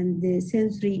 insula, and the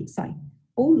sensory side.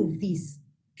 All of these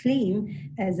claim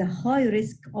as a high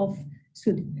risk of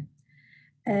SUDIP.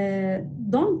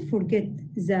 Don't forget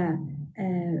the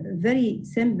very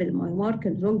simple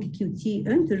biomarker long QT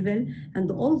interval,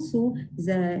 and also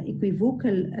the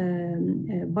equivocal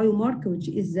biomarker, which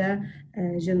is the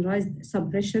generalized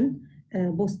suppression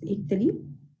post-ictally.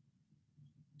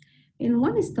 In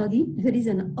one study, there is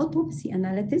an autopsy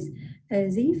analysis.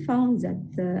 They found that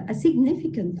a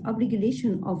significant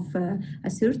upregulation of a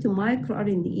certain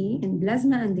microRNA in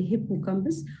plasma and the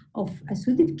hippocampus of a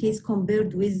SUDIP case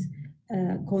compared with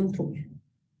control.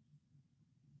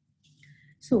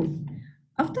 So,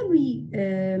 after we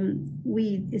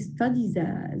study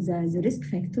the risk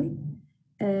factor,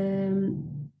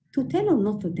 to tell or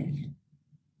not to tell,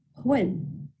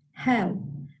 when, how,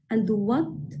 and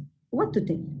what to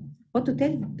tell. What to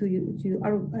tell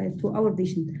to our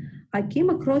patient. I came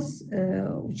across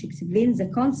which explains the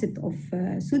concept of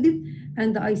SUDIP,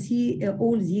 and I see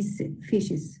all these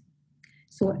fishes.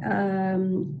 So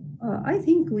I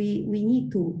think we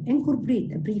need to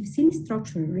incorporate a brief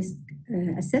semi-structural risk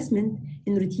assessment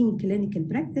in routine clinical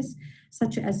practice,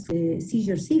 such as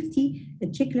seizure safety, a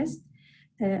checklist,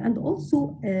 and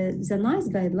also the NICE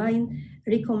guideline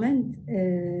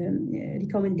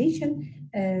recommendation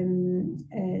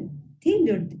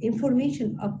tailored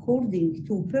information according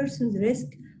to person's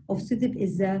risk of SUDIP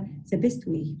is the best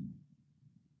way.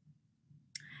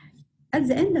 At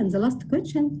the end, and the last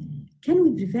question, can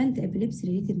we prevent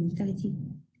epilepsy-related mortality?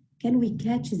 Can we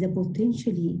catch the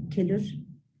potentially killer?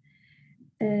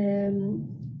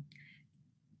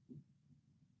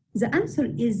 The answer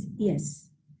is yes,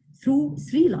 through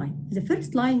 3 lines. The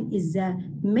first line is the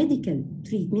medical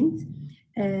treatment.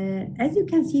 As you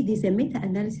can see, this is a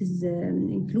meta-analysis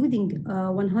including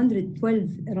 112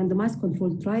 randomized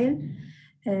controlled trial,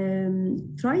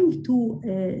 trying to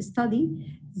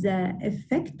study the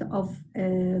effect of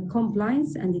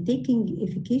compliance and taking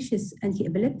efficacious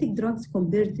anti-epileptic drugs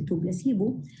compared to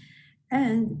placebo.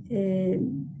 And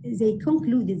they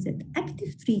concluded that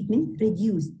active treatment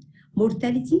reduced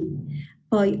mortality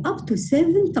by up to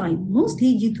 7 times,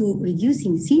 mostly due to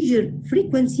reducing seizure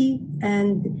frequency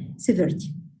and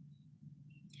severity.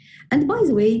 And by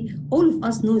the way, all of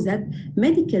us know that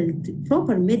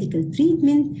proper medical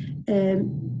treatment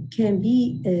can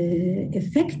be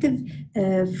effective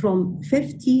from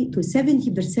 50 to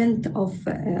 70% of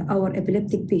our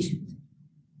epileptic patients.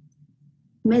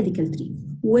 Medical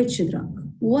treatment, which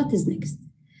drug, what is next?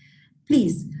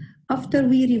 Please, after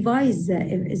we revise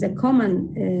the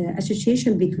common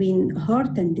association between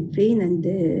heart and the brain and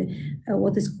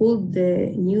what is called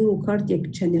the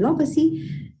neurocardiac channelopathy,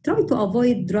 try to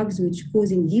avoid drugs which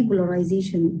causing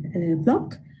depolarization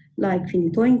block, like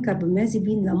phenytoin,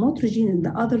 carbamazepine, lamotrigine, and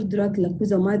the other drug,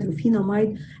 lacosamide,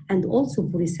 rufinamide, and also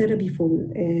polytherapy for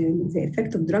the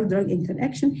effect of drug-drug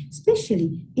interaction,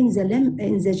 especially in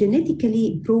the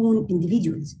genetically prone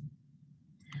individuals.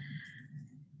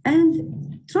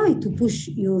 And try to push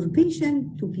your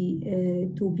patient to be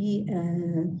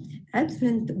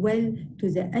adherent well to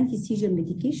the anti-seizure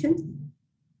medication.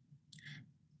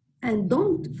 And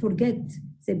don't forget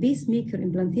the pacemaker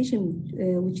implantation,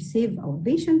 which save our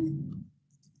patient.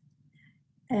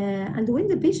 And when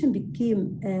the patient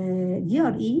became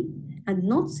DRE and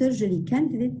not surgery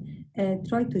candidate,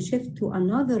 try to shift to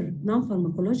another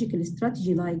non-pharmacological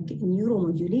strategy like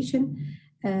neuromodulation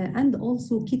and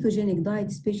also ketogenic diet,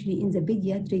 especially in the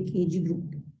pediatric age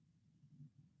group.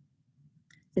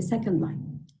 The second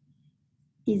line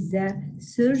is the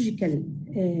surgical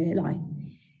line.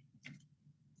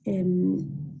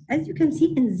 As you can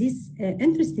see in this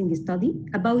interesting study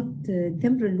about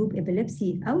temporal lobe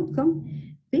epilepsy outcome,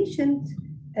 patient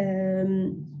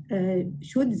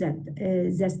showed that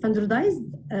the standardized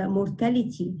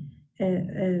mortality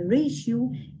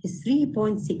ratio is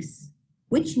 3.6,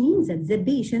 which means that the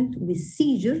patient with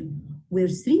seizure were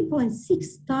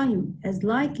 3.6 times as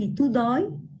likely to die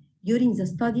during the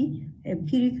study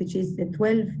period, which is the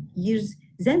 12 years,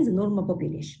 than the normal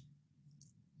population.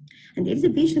 And if the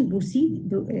patient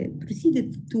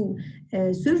proceeded to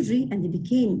surgery and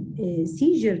became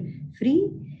seizure-free,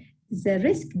 the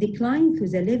risk declined to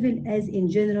the level as in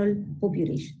general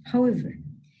population. However,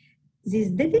 this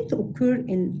didn't occur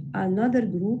in another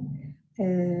group,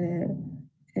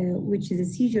 which the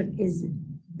seizure is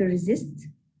persist,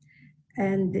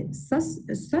 and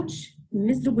such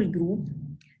miserable group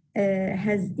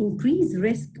has increased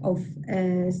risk of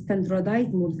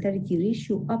standardized mortality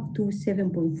ratio up to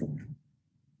 7.4.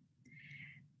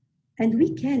 And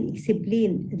we can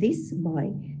explain this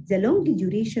by the long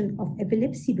duration of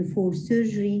epilepsy before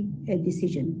surgery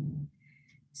decision.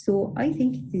 So I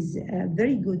think it is a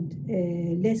very good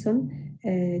lesson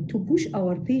to push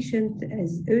our patient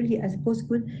as early as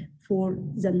possible for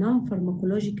the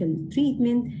non-pharmacological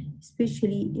treatment,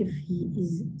 especially if he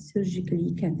is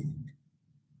surgically candidate.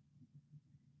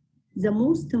 The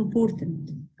most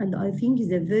important, and I think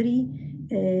is a very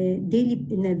daily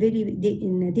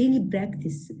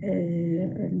practice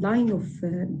line of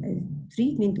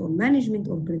treatment or management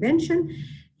or prevention,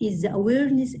 is the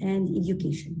awareness and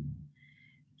education.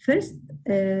 First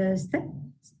step,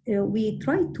 we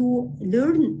try to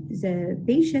learn the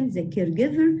patient, the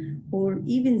caregiver, or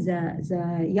even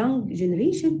the young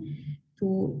generation to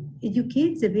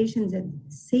educate the patient that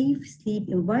safe sleep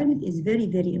environment is very,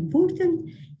 very important.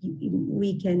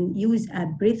 We can use a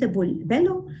breathable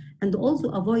pillow and also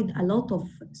avoid a lot of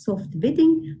soft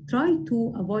bedding. Try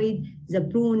to avoid the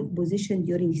prone position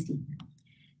during sleep.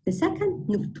 The second,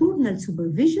 nocturnal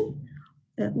supervision,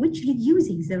 which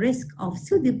reduces the risk of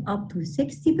SUDEP up to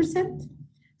 60%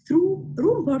 through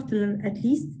room partner at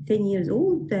least 10 years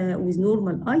old with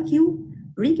normal IQ,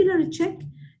 regular check,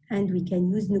 and we can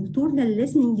use nocturnal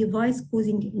listening device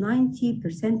causing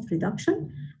 90%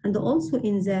 reduction. And also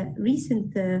in the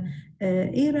recent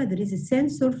era, there is a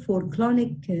sensor for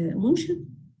clonic motion.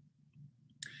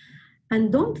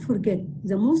 And don't forget,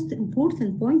 the most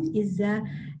important point is the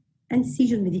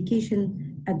anti-seizure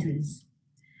medication adherence.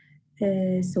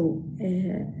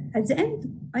 At the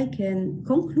end, I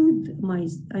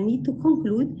need to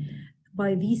conclude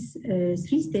by these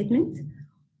three statements.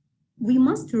 We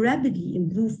must rapidly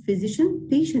improve physician,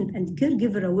 patient, and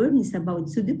caregiver awareness about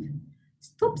SUDEP,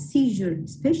 stop seizure,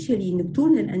 especially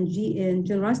nocturnal and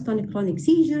generalized tonic-clonic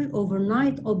seizure,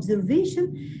 overnight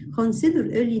observation, consider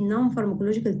early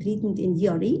non-pharmacological treatment in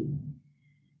DRE.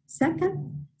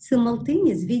 Second,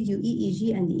 simultaneous video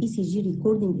EEG and ECG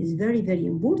recording is very, very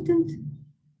important.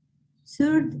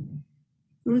 Third,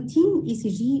 routine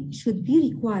ECG should be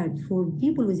required for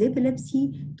people with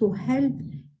epilepsy to help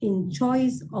in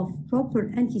choice of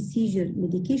proper anti-seizure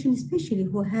medication, especially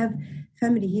who have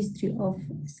family history of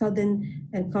sudden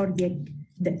cardiac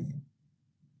death.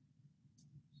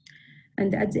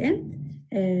 And at the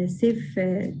end, save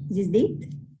this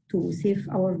date to save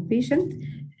our patient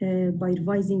by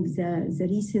revising the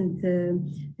recent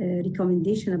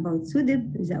recommendation about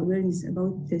SUDEP, the awareness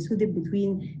about the SUDEP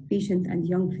between patient and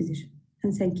young physician.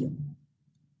 And thank you.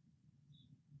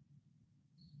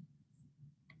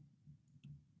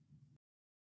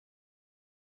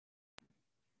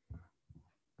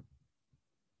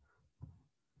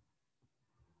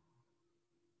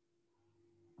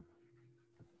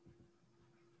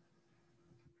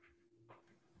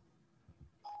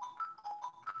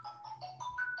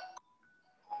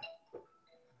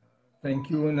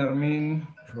 Thank you, Ramez,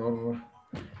 for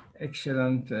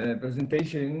excellent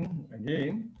presentation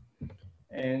again.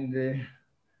 And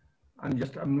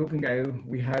I'm looking at,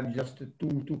 we have just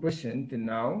two questions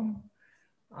now.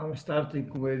 I'm starting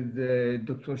with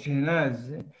Dr.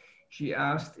 Shehnaz. She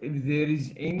asked if there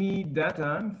is any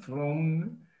data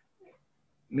from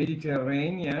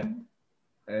Mediterranean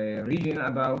region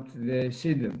about the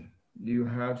SUDEP. Do you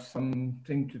have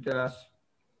something to tell us?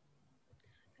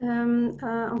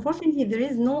 Unfortunately, there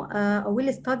is no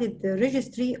well-studied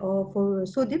registry for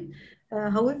SUDEP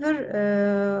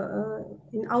However,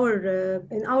 in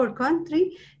our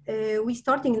country, we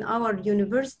starting in our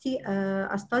university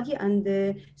a study,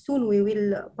 and soon we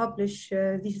will publish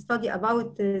this study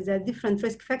about the different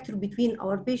risk factor between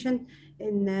our patient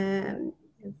in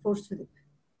for SUDEP.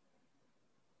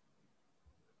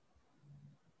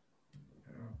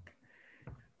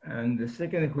 And the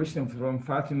second question from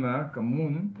Fatima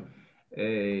Kamoun.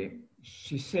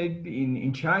 She said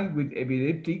in child with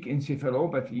epileptic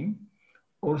encephalopathy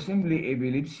or simply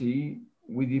epilepsy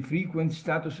with the frequent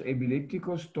status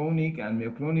epilepticus, tonic and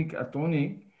myoclonic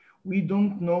atonic, we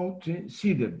don't note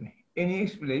SIDEP. Any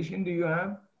explanation do you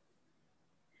have?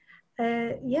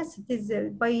 Yes, it is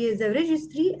by the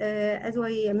registry, as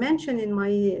I mentioned in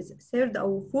my third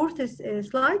or fourth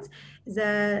slides,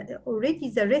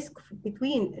 already the risk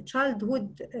between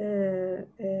childhood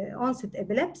onset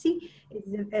epilepsy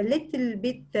is a little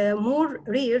bit more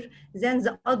rare than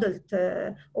the adult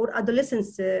or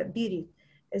adolescence period.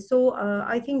 So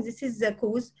I think this is the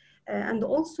cause, and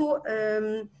also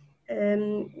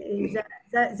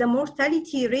the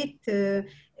mortality rate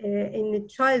in a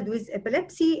child with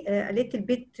epilepsy a little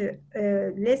bit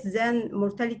less than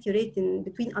mortality rate in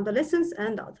between adolescents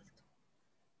and adults.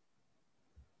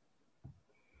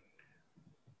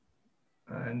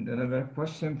 And another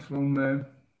question from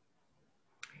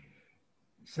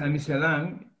Sami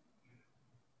Salam.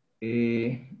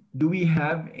 Do we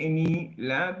have any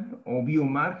lab or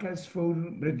biomarkers for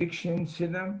prediction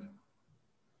SIDEP?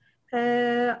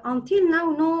 Until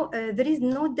now, no, there is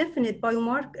no definite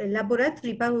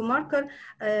laboratory biomarker,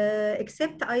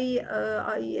 except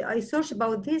I searched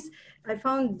about this. I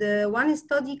found one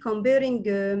study comparing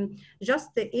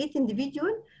just 8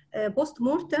 individuals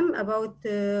post-mortem about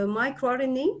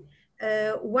microRNA.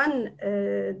 One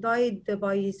died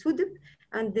by SUDEP,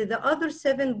 and the other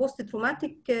 7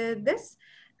 post-traumatic deaths,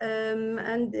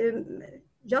 and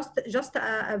just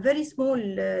a very small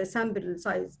sample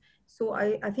size. So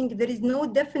I think there is no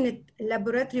definite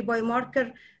laboratory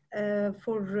biomarker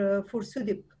for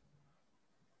SUDEP.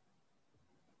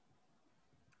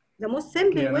 The most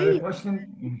simple way.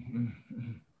 Question.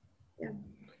 Yeah.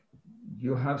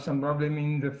 You have some problem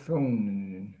in the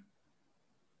phone.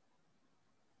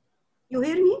 You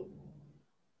hear me?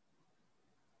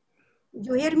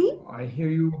 Do you hear me? I hear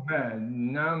you bad.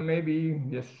 Now maybe,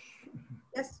 yes.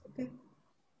 Yes, okay.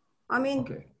 I mean,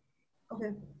 okay.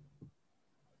 Okay.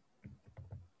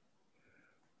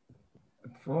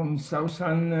 From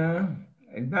Sausan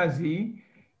Bazi,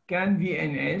 can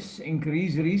VNS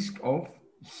increase risk of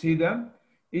SIDEP?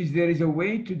 Is there a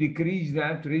way to decrease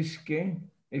that risk,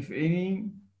 if any?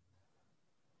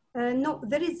 No,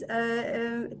 there is.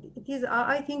 It is.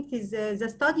 I think is the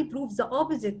study proves the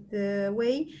opposite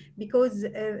way, because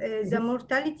the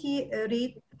mortality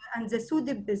rate and the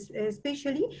SUDEP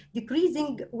especially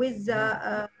decreasing with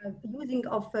using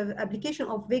of application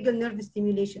of vagal nerve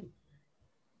stimulation.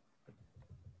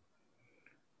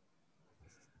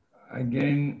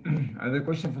 Again, another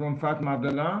question from Fatma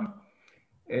Abdullah.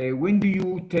 When do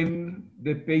you tell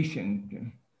the patient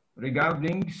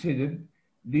regarding SIDEP?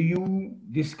 Do you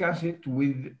discuss it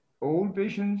with all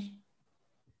patients?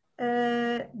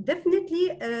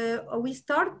 Definitely, we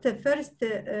start first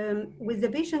with the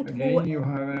patient. Again, you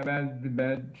have a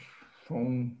bad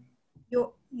phone.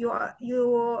 You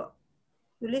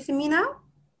listen me now?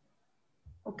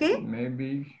 Okay.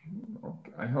 Maybe.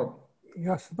 Okay, I hope.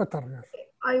 Yes, better. Yes.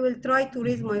 I will try to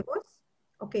raise my voice.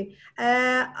 Okay.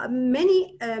 I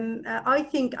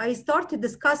think I start to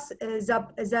discuss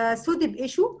the SUDEP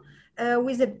issue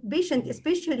with a patient,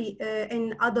 especially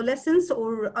in adolescence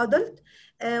or adult,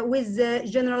 with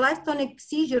generalized tonic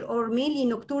seizure or mainly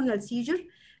nocturnal seizure,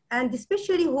 and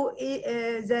especially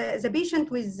the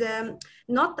patient with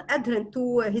not adherent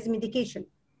to his medication,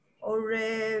 or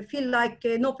feel like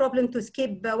no problem to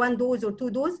skip 1 dose or 2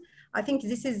 doses. I think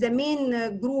this is the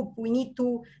main group we need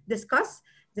to discuss.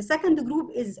 The second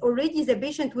group is already the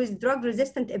patient with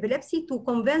drug-resistant epilepsy, to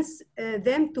convince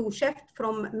them to shift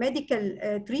from medical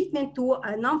treatment to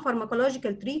a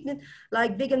non-pharmacological treatment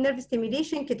like vagal nerve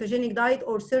stimulation, ketogenic diet,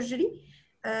 or surgery.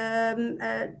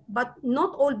 But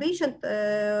not all patients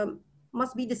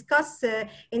must be discussed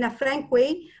in a frank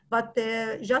way, but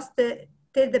just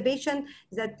tell the patient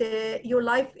that your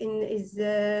life is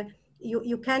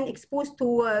you can expose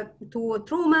to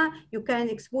trauma, you can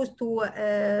expose to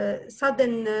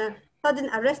sudden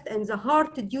arrest in the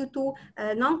heart due to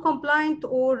non-compliant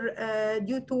or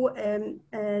due to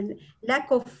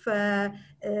lack of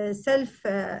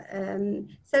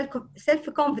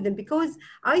self-confidence. Because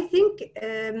I think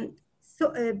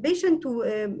patient to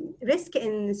risk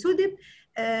in SUDEP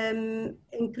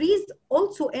increased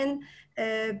also in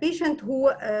patient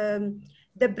who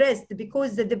depressed,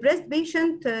 because the depressed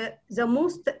patient, the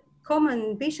most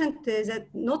common patient that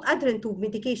not adherent to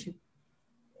medication.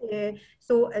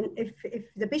 So if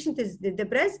the patient is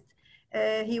depressed,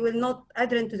 he will not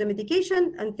adherent to the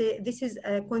medication, and this is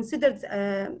considered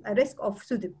a risk of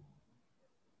SUDEP.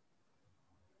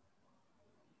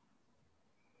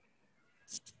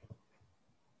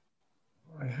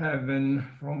 I have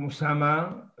from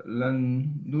Osama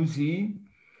Landuzi.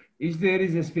 Is there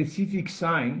a specific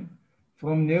sign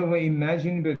from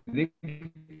neuroimaging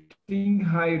predicting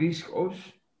high risk of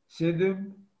SUDEP?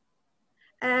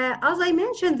 As I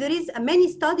mentioned, there is a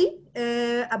many study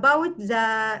about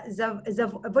the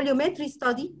volumetry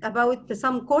study about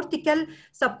some cortical,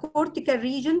 subcortical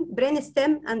region,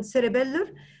 brainstem and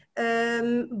cerebellar,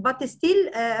 but still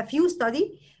a few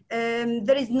study.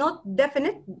 There is not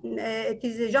definite, it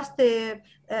is just a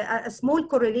small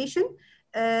correlation.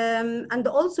 And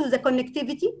also the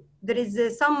connectivity. There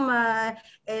is some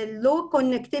low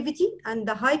connectivity and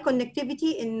the high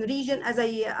connectivity in region, as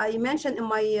I mentioned in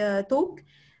my talk.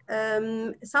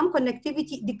 Some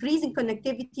connectivity, decreasing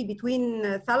connectivity between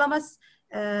thalamus,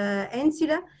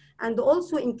 insula, and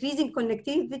also increasing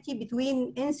connectivity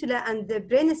between insula and the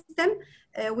brainstem,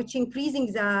 which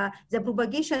increasing the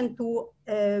propagation to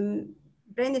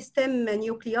brainstem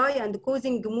nuclei and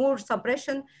causing more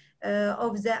suppression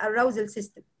of the arousal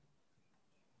system.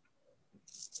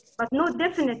 But no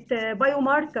definite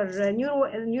biomarker,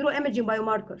 neuroimaging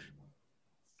biomarker.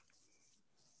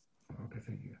 Okay,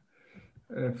 thank you.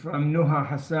 From Noha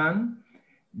Hassan,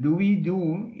 do we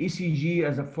do ECG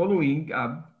as a following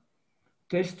up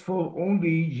test for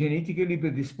only genetically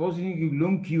predisposing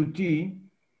lung QT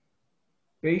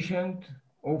patient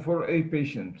or for a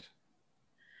patient?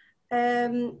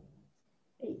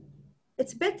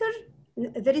 It's better.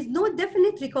 There is no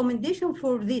definite recommendation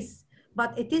for this,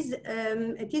 but it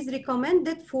is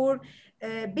recommended for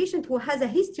a patient who has a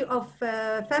history of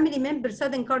family member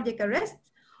sudden cardiac arrest,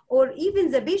 or even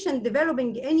the patient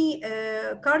developing any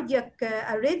cardiac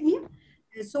arrhythmia.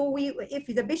 So if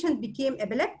the patient became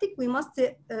epileptic, we must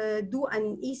do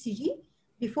an ECG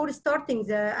before starting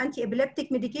the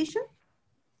anti-epileptic medication.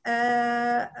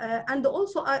 And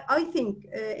also, I think,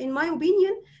 in my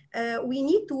opinion, we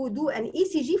need to do an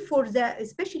ECG for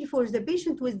especially for the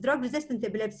patient with drug-resistant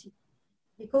epilepsy,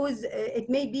 because it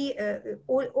may be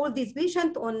all these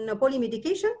patients on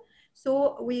polymedication.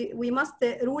 So we must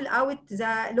rule out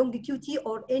the long QT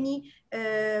or any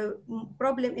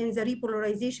problem in the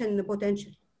repolarization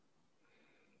potential.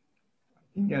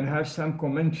 I have some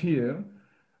comment here.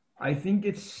 I think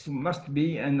it must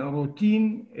be a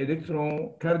routine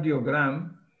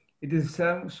electrocardiogram. It is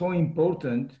so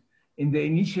important in the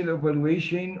initial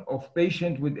evaluation of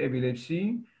patient with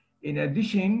epilepsy. In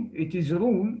addition, it is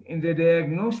rule in the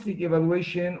diagnostic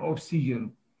evaluation of seizure.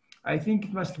 I think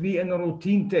it must be a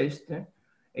routine test,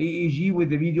 EEG with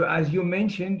the video, as you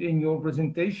mentioned in your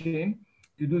presentation,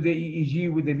 to do the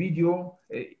EEG with the video,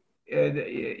 the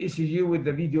ECG with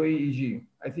the video EEG.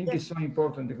 I think yes. It's so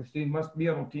important because it must be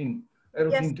a routine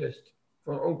yes. test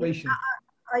for all patients.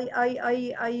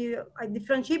 I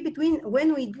differentiate between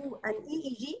when we do an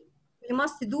EEG, we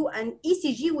must do an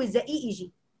ECG with the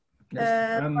EEG.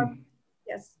 Yes.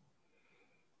 Yes.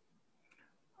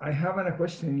 I have a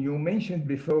question. You mentioned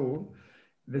before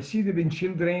the SUDEP in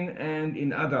children and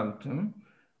in adult,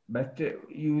 but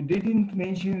you didn't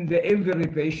mention the elderly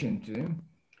patient.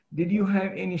 Did you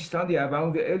have any study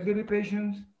about the elderly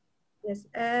patients? Yes,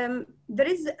 there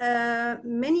is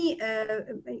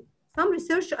some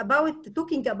research about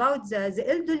talking about the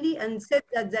elderly, and said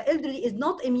that the elderly is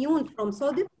not immune from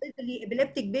SUDEP. Elderly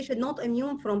epileptic patient not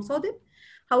immune from SUDEP.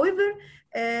 However,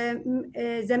 in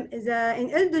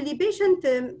elderly patient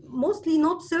mostly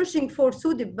not searching for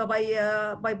SUDEP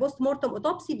by post-mortem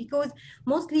autopsy, because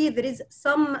mostly there is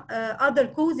some other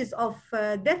causes of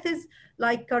deaths,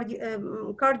 like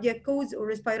cardiac cause or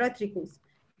respiratory cause.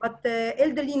 But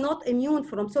elderly not immune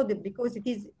from SUDEP, because it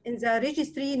is in the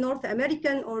registry North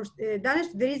American or Danish,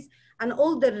 there is an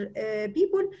older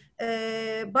people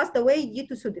passed away due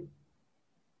to SUDEP.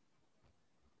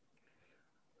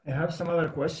 I have some other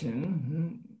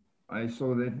question. I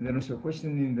saw that there is a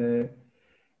question in the,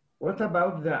 what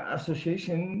about the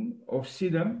association of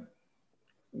SUDEP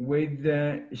with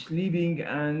sleeping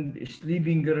and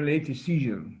sleeping related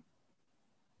seizure?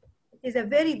 Is a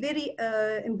very, very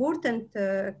important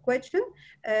question.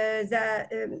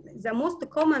 The most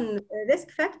common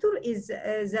risk factor is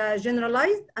the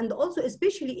generalized, and also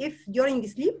especially if during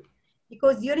sleep,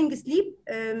 because during sleep,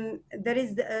 there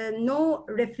is no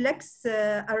reflex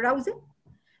arousal.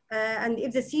 And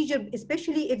if the seizure,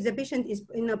 especially if the patient is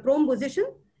in a prone position,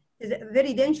 is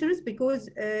very dangerous because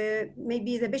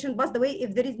maybe the patient passed away if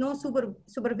there is no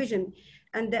supervision.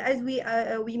 And as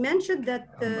we mentioned that.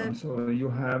 I'm sorry, you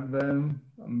have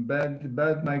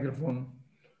bad microphone.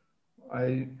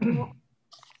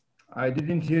 I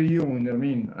didn't hear you,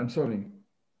 Nermeen. I'm sorry.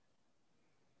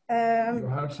 You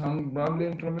have some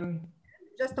trouble?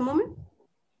 Just a moment.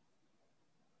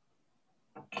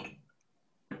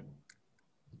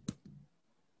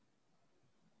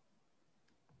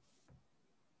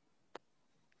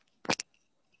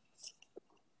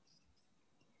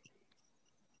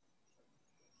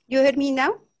 You hear me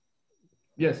now?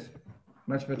 Yes,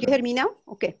 much better. You hear me now?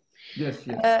 Okay. Yes,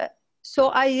 yes.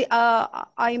 So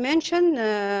I mentioned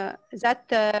that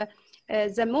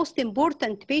the most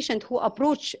important patient who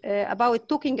approach about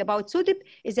talking about SODIP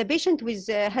is a patient with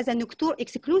has a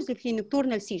exclusively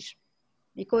nocturnal seizure,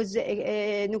 because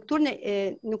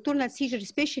nocturnal seizure,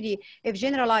 especially if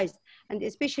generalized and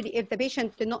especially if the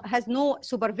patient has no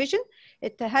supervision,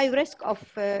 at a high risk of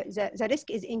the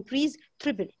risk is increased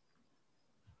triple.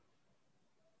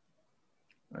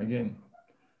 Again,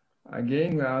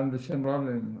 we are on the same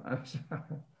problem.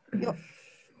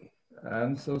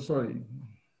 I'm so sorry.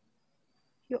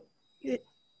 It's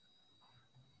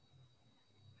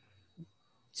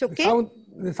okay.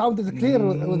 The sound is clear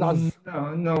with us.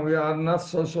 No, we are not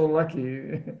so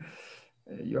lucky.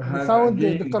 You have the sound,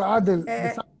 again, Dr. Adel,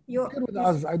 the sound is clear with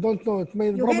us. I don't know. It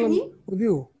may be a problem with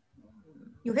you.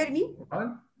 You hear me? What?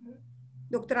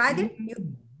 Dr. Adel,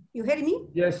 you hear me?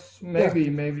 Yes,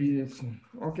 maybe it's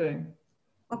okay.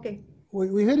 Okay.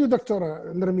 We hear you,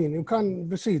 Dr. Nermeen. You can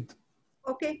proceed.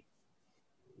 Okay.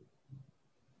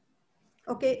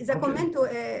 Okay. The comment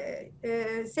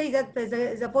say that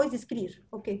the voice is clear.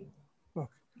 Okay.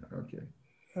 Okay.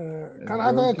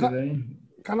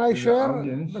 Can I share,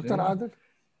 audience, Dr. Adel?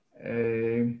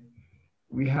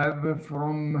 We have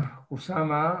from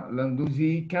Osama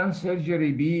Landuzi, can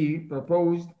surgery be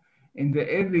proposed in the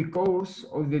early course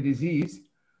of the disease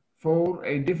for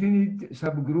a definite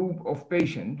subgroup of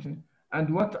patients, and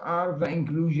what are the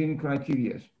inclusion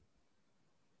criteria?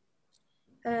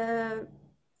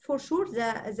 For sure,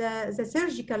 the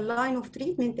surgical line of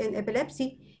treatment in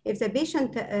epilepsy, if the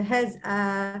patient has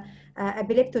a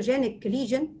epileptogenic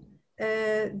lesion,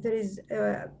 there is,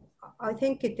 I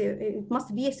think it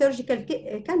must be a surgical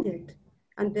candidate,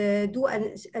 and do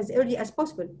as early as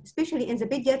possible, especially in the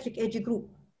pediatric age group.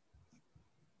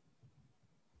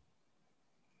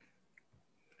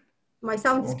 My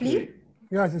sound is clear?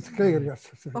 Yes, it's clear, yes.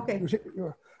 Okay.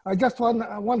 I just want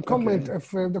one comment, if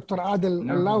Dr. Adel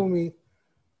allow me.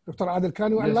 Dr. Adel,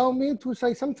 can you allow me to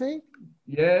say something?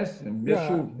 Yes,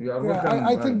 sure. You are welcome.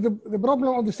 I think the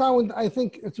problem of the sound, I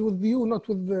think it's with you, not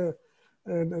with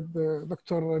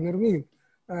Dr. Nermeen.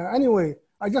 Anyway,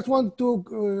 I just want to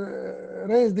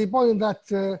raise the point that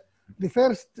the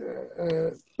first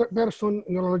person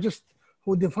neurologist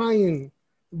who defined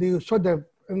the SODIP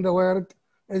in the world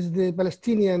is the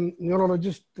Palestinian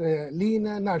neurologist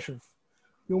Lina Nashif.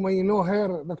 You may know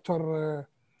her, Dr.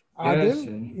 Adel.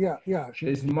 Yes.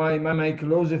 She's my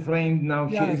close friend now.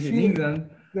 She is in England.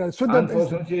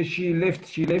 Unfortunately, she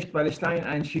left Palestine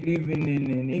and she lives in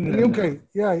England. In UK,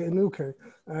 in UK.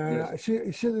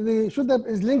 The SODIP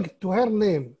is linked to her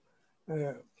name.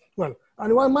 And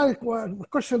my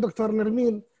question, Dr.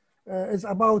 Nermeen, is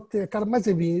about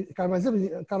carbamazepine.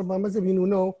 Carbamazepine, you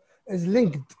know, is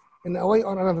linked in a way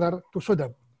or another to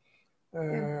SODIP.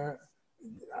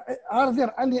 Are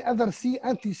there any other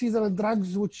anti-seizure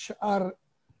drugs which are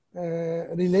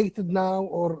related now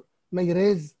or may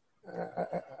raise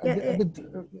the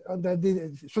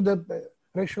SODIP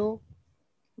ratio?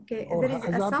 Okay,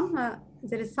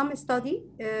 there is some study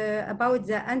about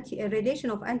the relation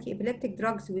of anti-epileptic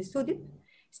drugs with SODIP,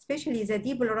 especially the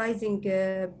depolarizing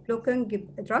blocking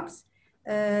drugs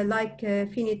like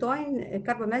phenytoin,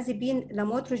 carbamazepine,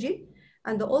 lamotrigine,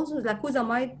 and also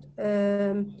lacosamide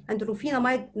and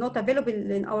rufinamide, not available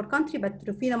in our country, but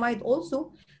rufinamide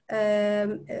also.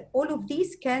 All of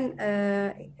these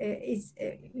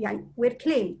were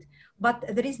claimed, but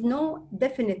there is no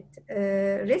definite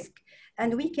risk,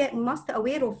 and we must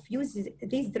aware of using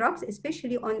these drugs,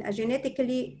 especially on a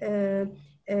genetically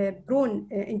prone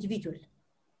individual.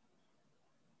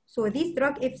 So this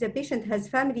drug, if the patient has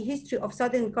family history of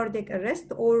sudden cardiac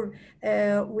arrest, or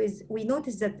we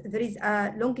notice that there is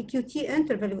a long QT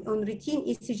interval on routine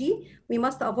ECG, we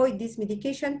must avoid this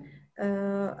medication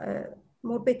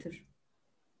more better.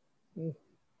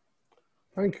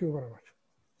 Thank you very much.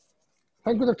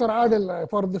 Thank you, Dr. Adel,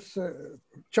 for this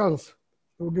chance.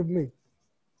 will give me.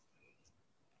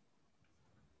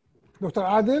 Dr.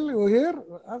 Adil, you here?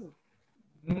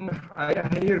 I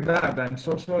hear bad. I'm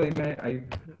so sorry, man.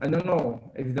 I don't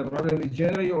know if the problem is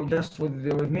generally or just with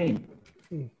me.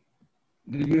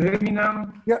 Did you hear me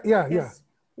now? Yes.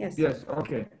 Yes,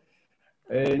 okay.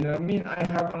 Nermeen, I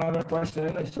have another question.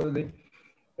 So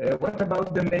what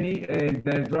about the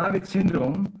Dravet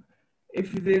syndrome?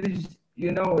 If there is,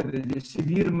 the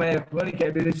severe myoclonic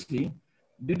epilepsy,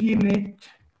 did you need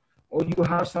or you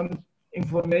have some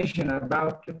information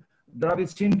about Dravet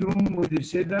syndrome with the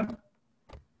syndrome?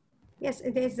 Yes,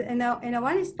 it is in a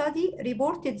one study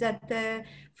reported that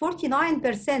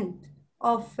 49%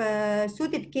 of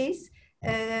SUDEP case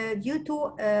due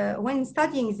to when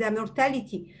studying the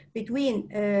mortality between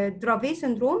Dravet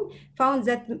syndrome found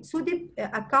that SUDEP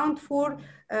account for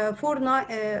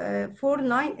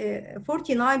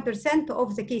 49%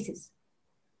 of the cases.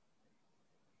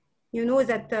 You know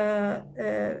that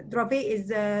Dravet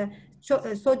is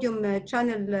sodium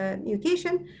channel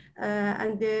mutation,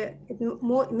 and it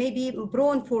may be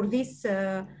prone for this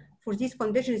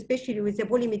condition, especially with the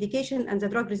polymedication and the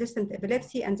drug-resistant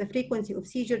epilepsy and the frequency of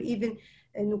seizure, even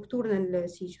nocturnal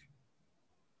seizure.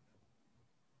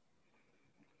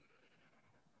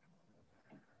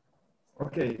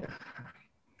 Okay.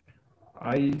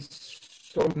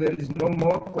 So there is no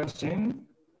more question.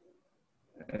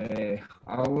 I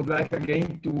would like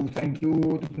again to thank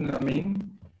you, Dr. Nermeen,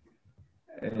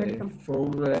 for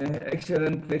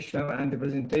excellent lecture and the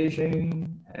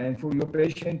presentation, and for your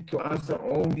patience to answer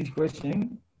all these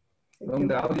questions from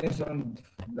the audience and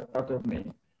the part of me.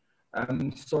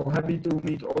 I'm so happy to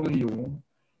meet all of you,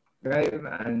 Gail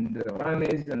and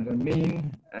Ramez and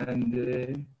Nermeen and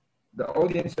the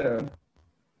audience.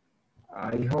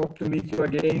 I hope to meet you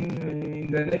again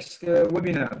in the next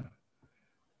webinar.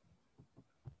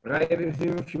 Right, if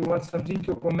you want something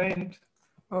to comment.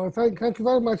 Thank you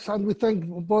very much, and we thank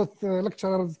both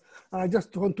lecturers. I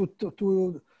just want to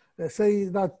say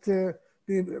that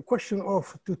the question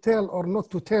of to tell or not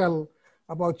to tell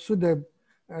about SUDEP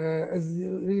is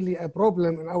really a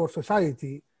problem in our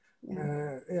society.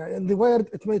 In the world,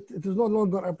 it is no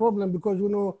longer a problem because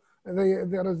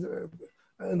there is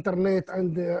internet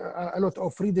and a lot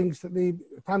of readings the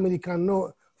family can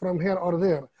know from here or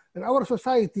there. In our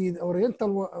society, the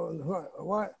Oriental,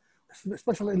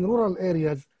 especially in rural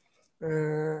areas,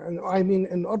 and I mean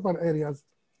in urban areas,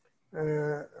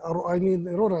 or I mean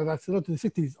rural, that's not the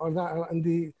cities, or that, and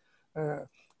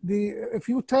if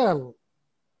you tell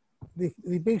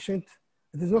the patient,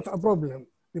 it is not a problem.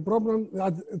 The problem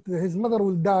that his mother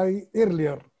will die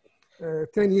earlier,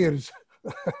 10 years,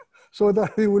 so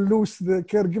that he will lose the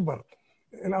caregiver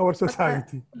in our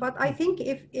society. But I think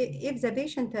if the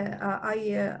patient, the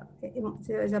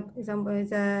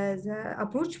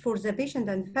approach for the patient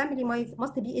and family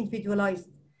must be individualized.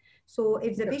 So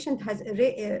if the patient has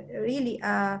really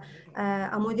a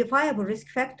modifiable risk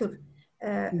factor,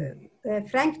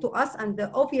 frank to us and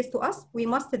obvious to us, we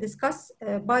must discuss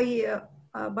by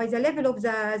the level of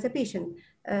the patient.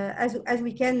 As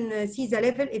we can see the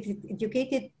level, if it's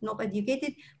educated, not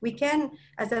educated, we can,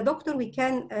 as a doctor, we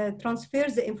can transfer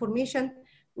the information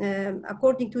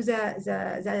according to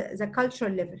the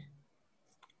cultural level.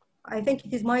 I think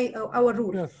it is our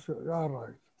rule. Yes, you are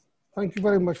right. Thank you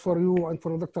very much for you and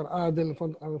for Dr. Adil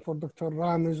and for Dr.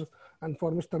 Ramez and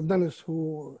for Mr. Dennis,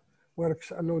 who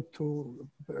works a lot to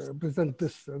present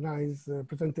this nice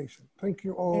presentation. Thank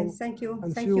you all. Yes, thank you.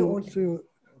 And thank you all. See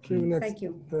you next thank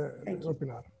you.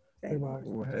 webinar.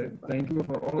 Bye-bye. Thank you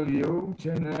for all of you.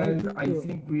 And I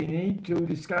think we need to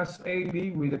discuss early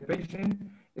with the patient,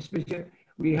 especially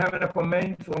we have a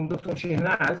comment from Dr.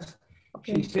 Shehnaz.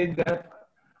 Okay. She said that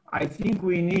I think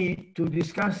we need to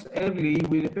discuss early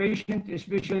with the patient,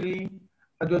 especially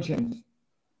adolescents.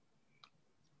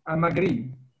 I'm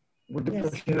agree with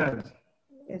Dr. Shehnaz.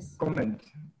 Yes. Comment.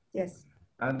 Yes.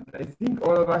 And I think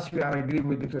all of us, we are agree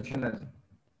with Dr. Shehnaz.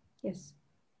 Yes.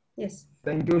 Yes.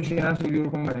 Thank you, Shehnaz, for your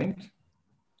comment.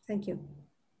 Thank you.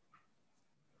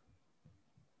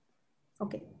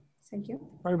 Okay. Thank you.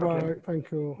 Bye-bye. Okay.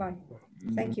 Thank you. Bye.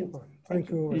 Thank you. Bye. Thank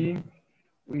you.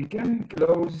 We can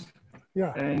close.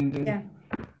 Yeah. And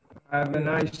have a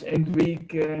nice end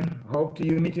week. Hope to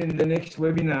you meet in the next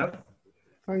webinar.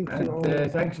 Thank and, you.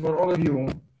 Thanks for all of you.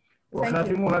 Thank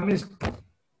you. Mohammed.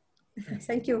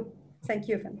 Thank you. Thank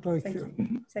you. Thank you.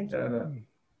 Thank you.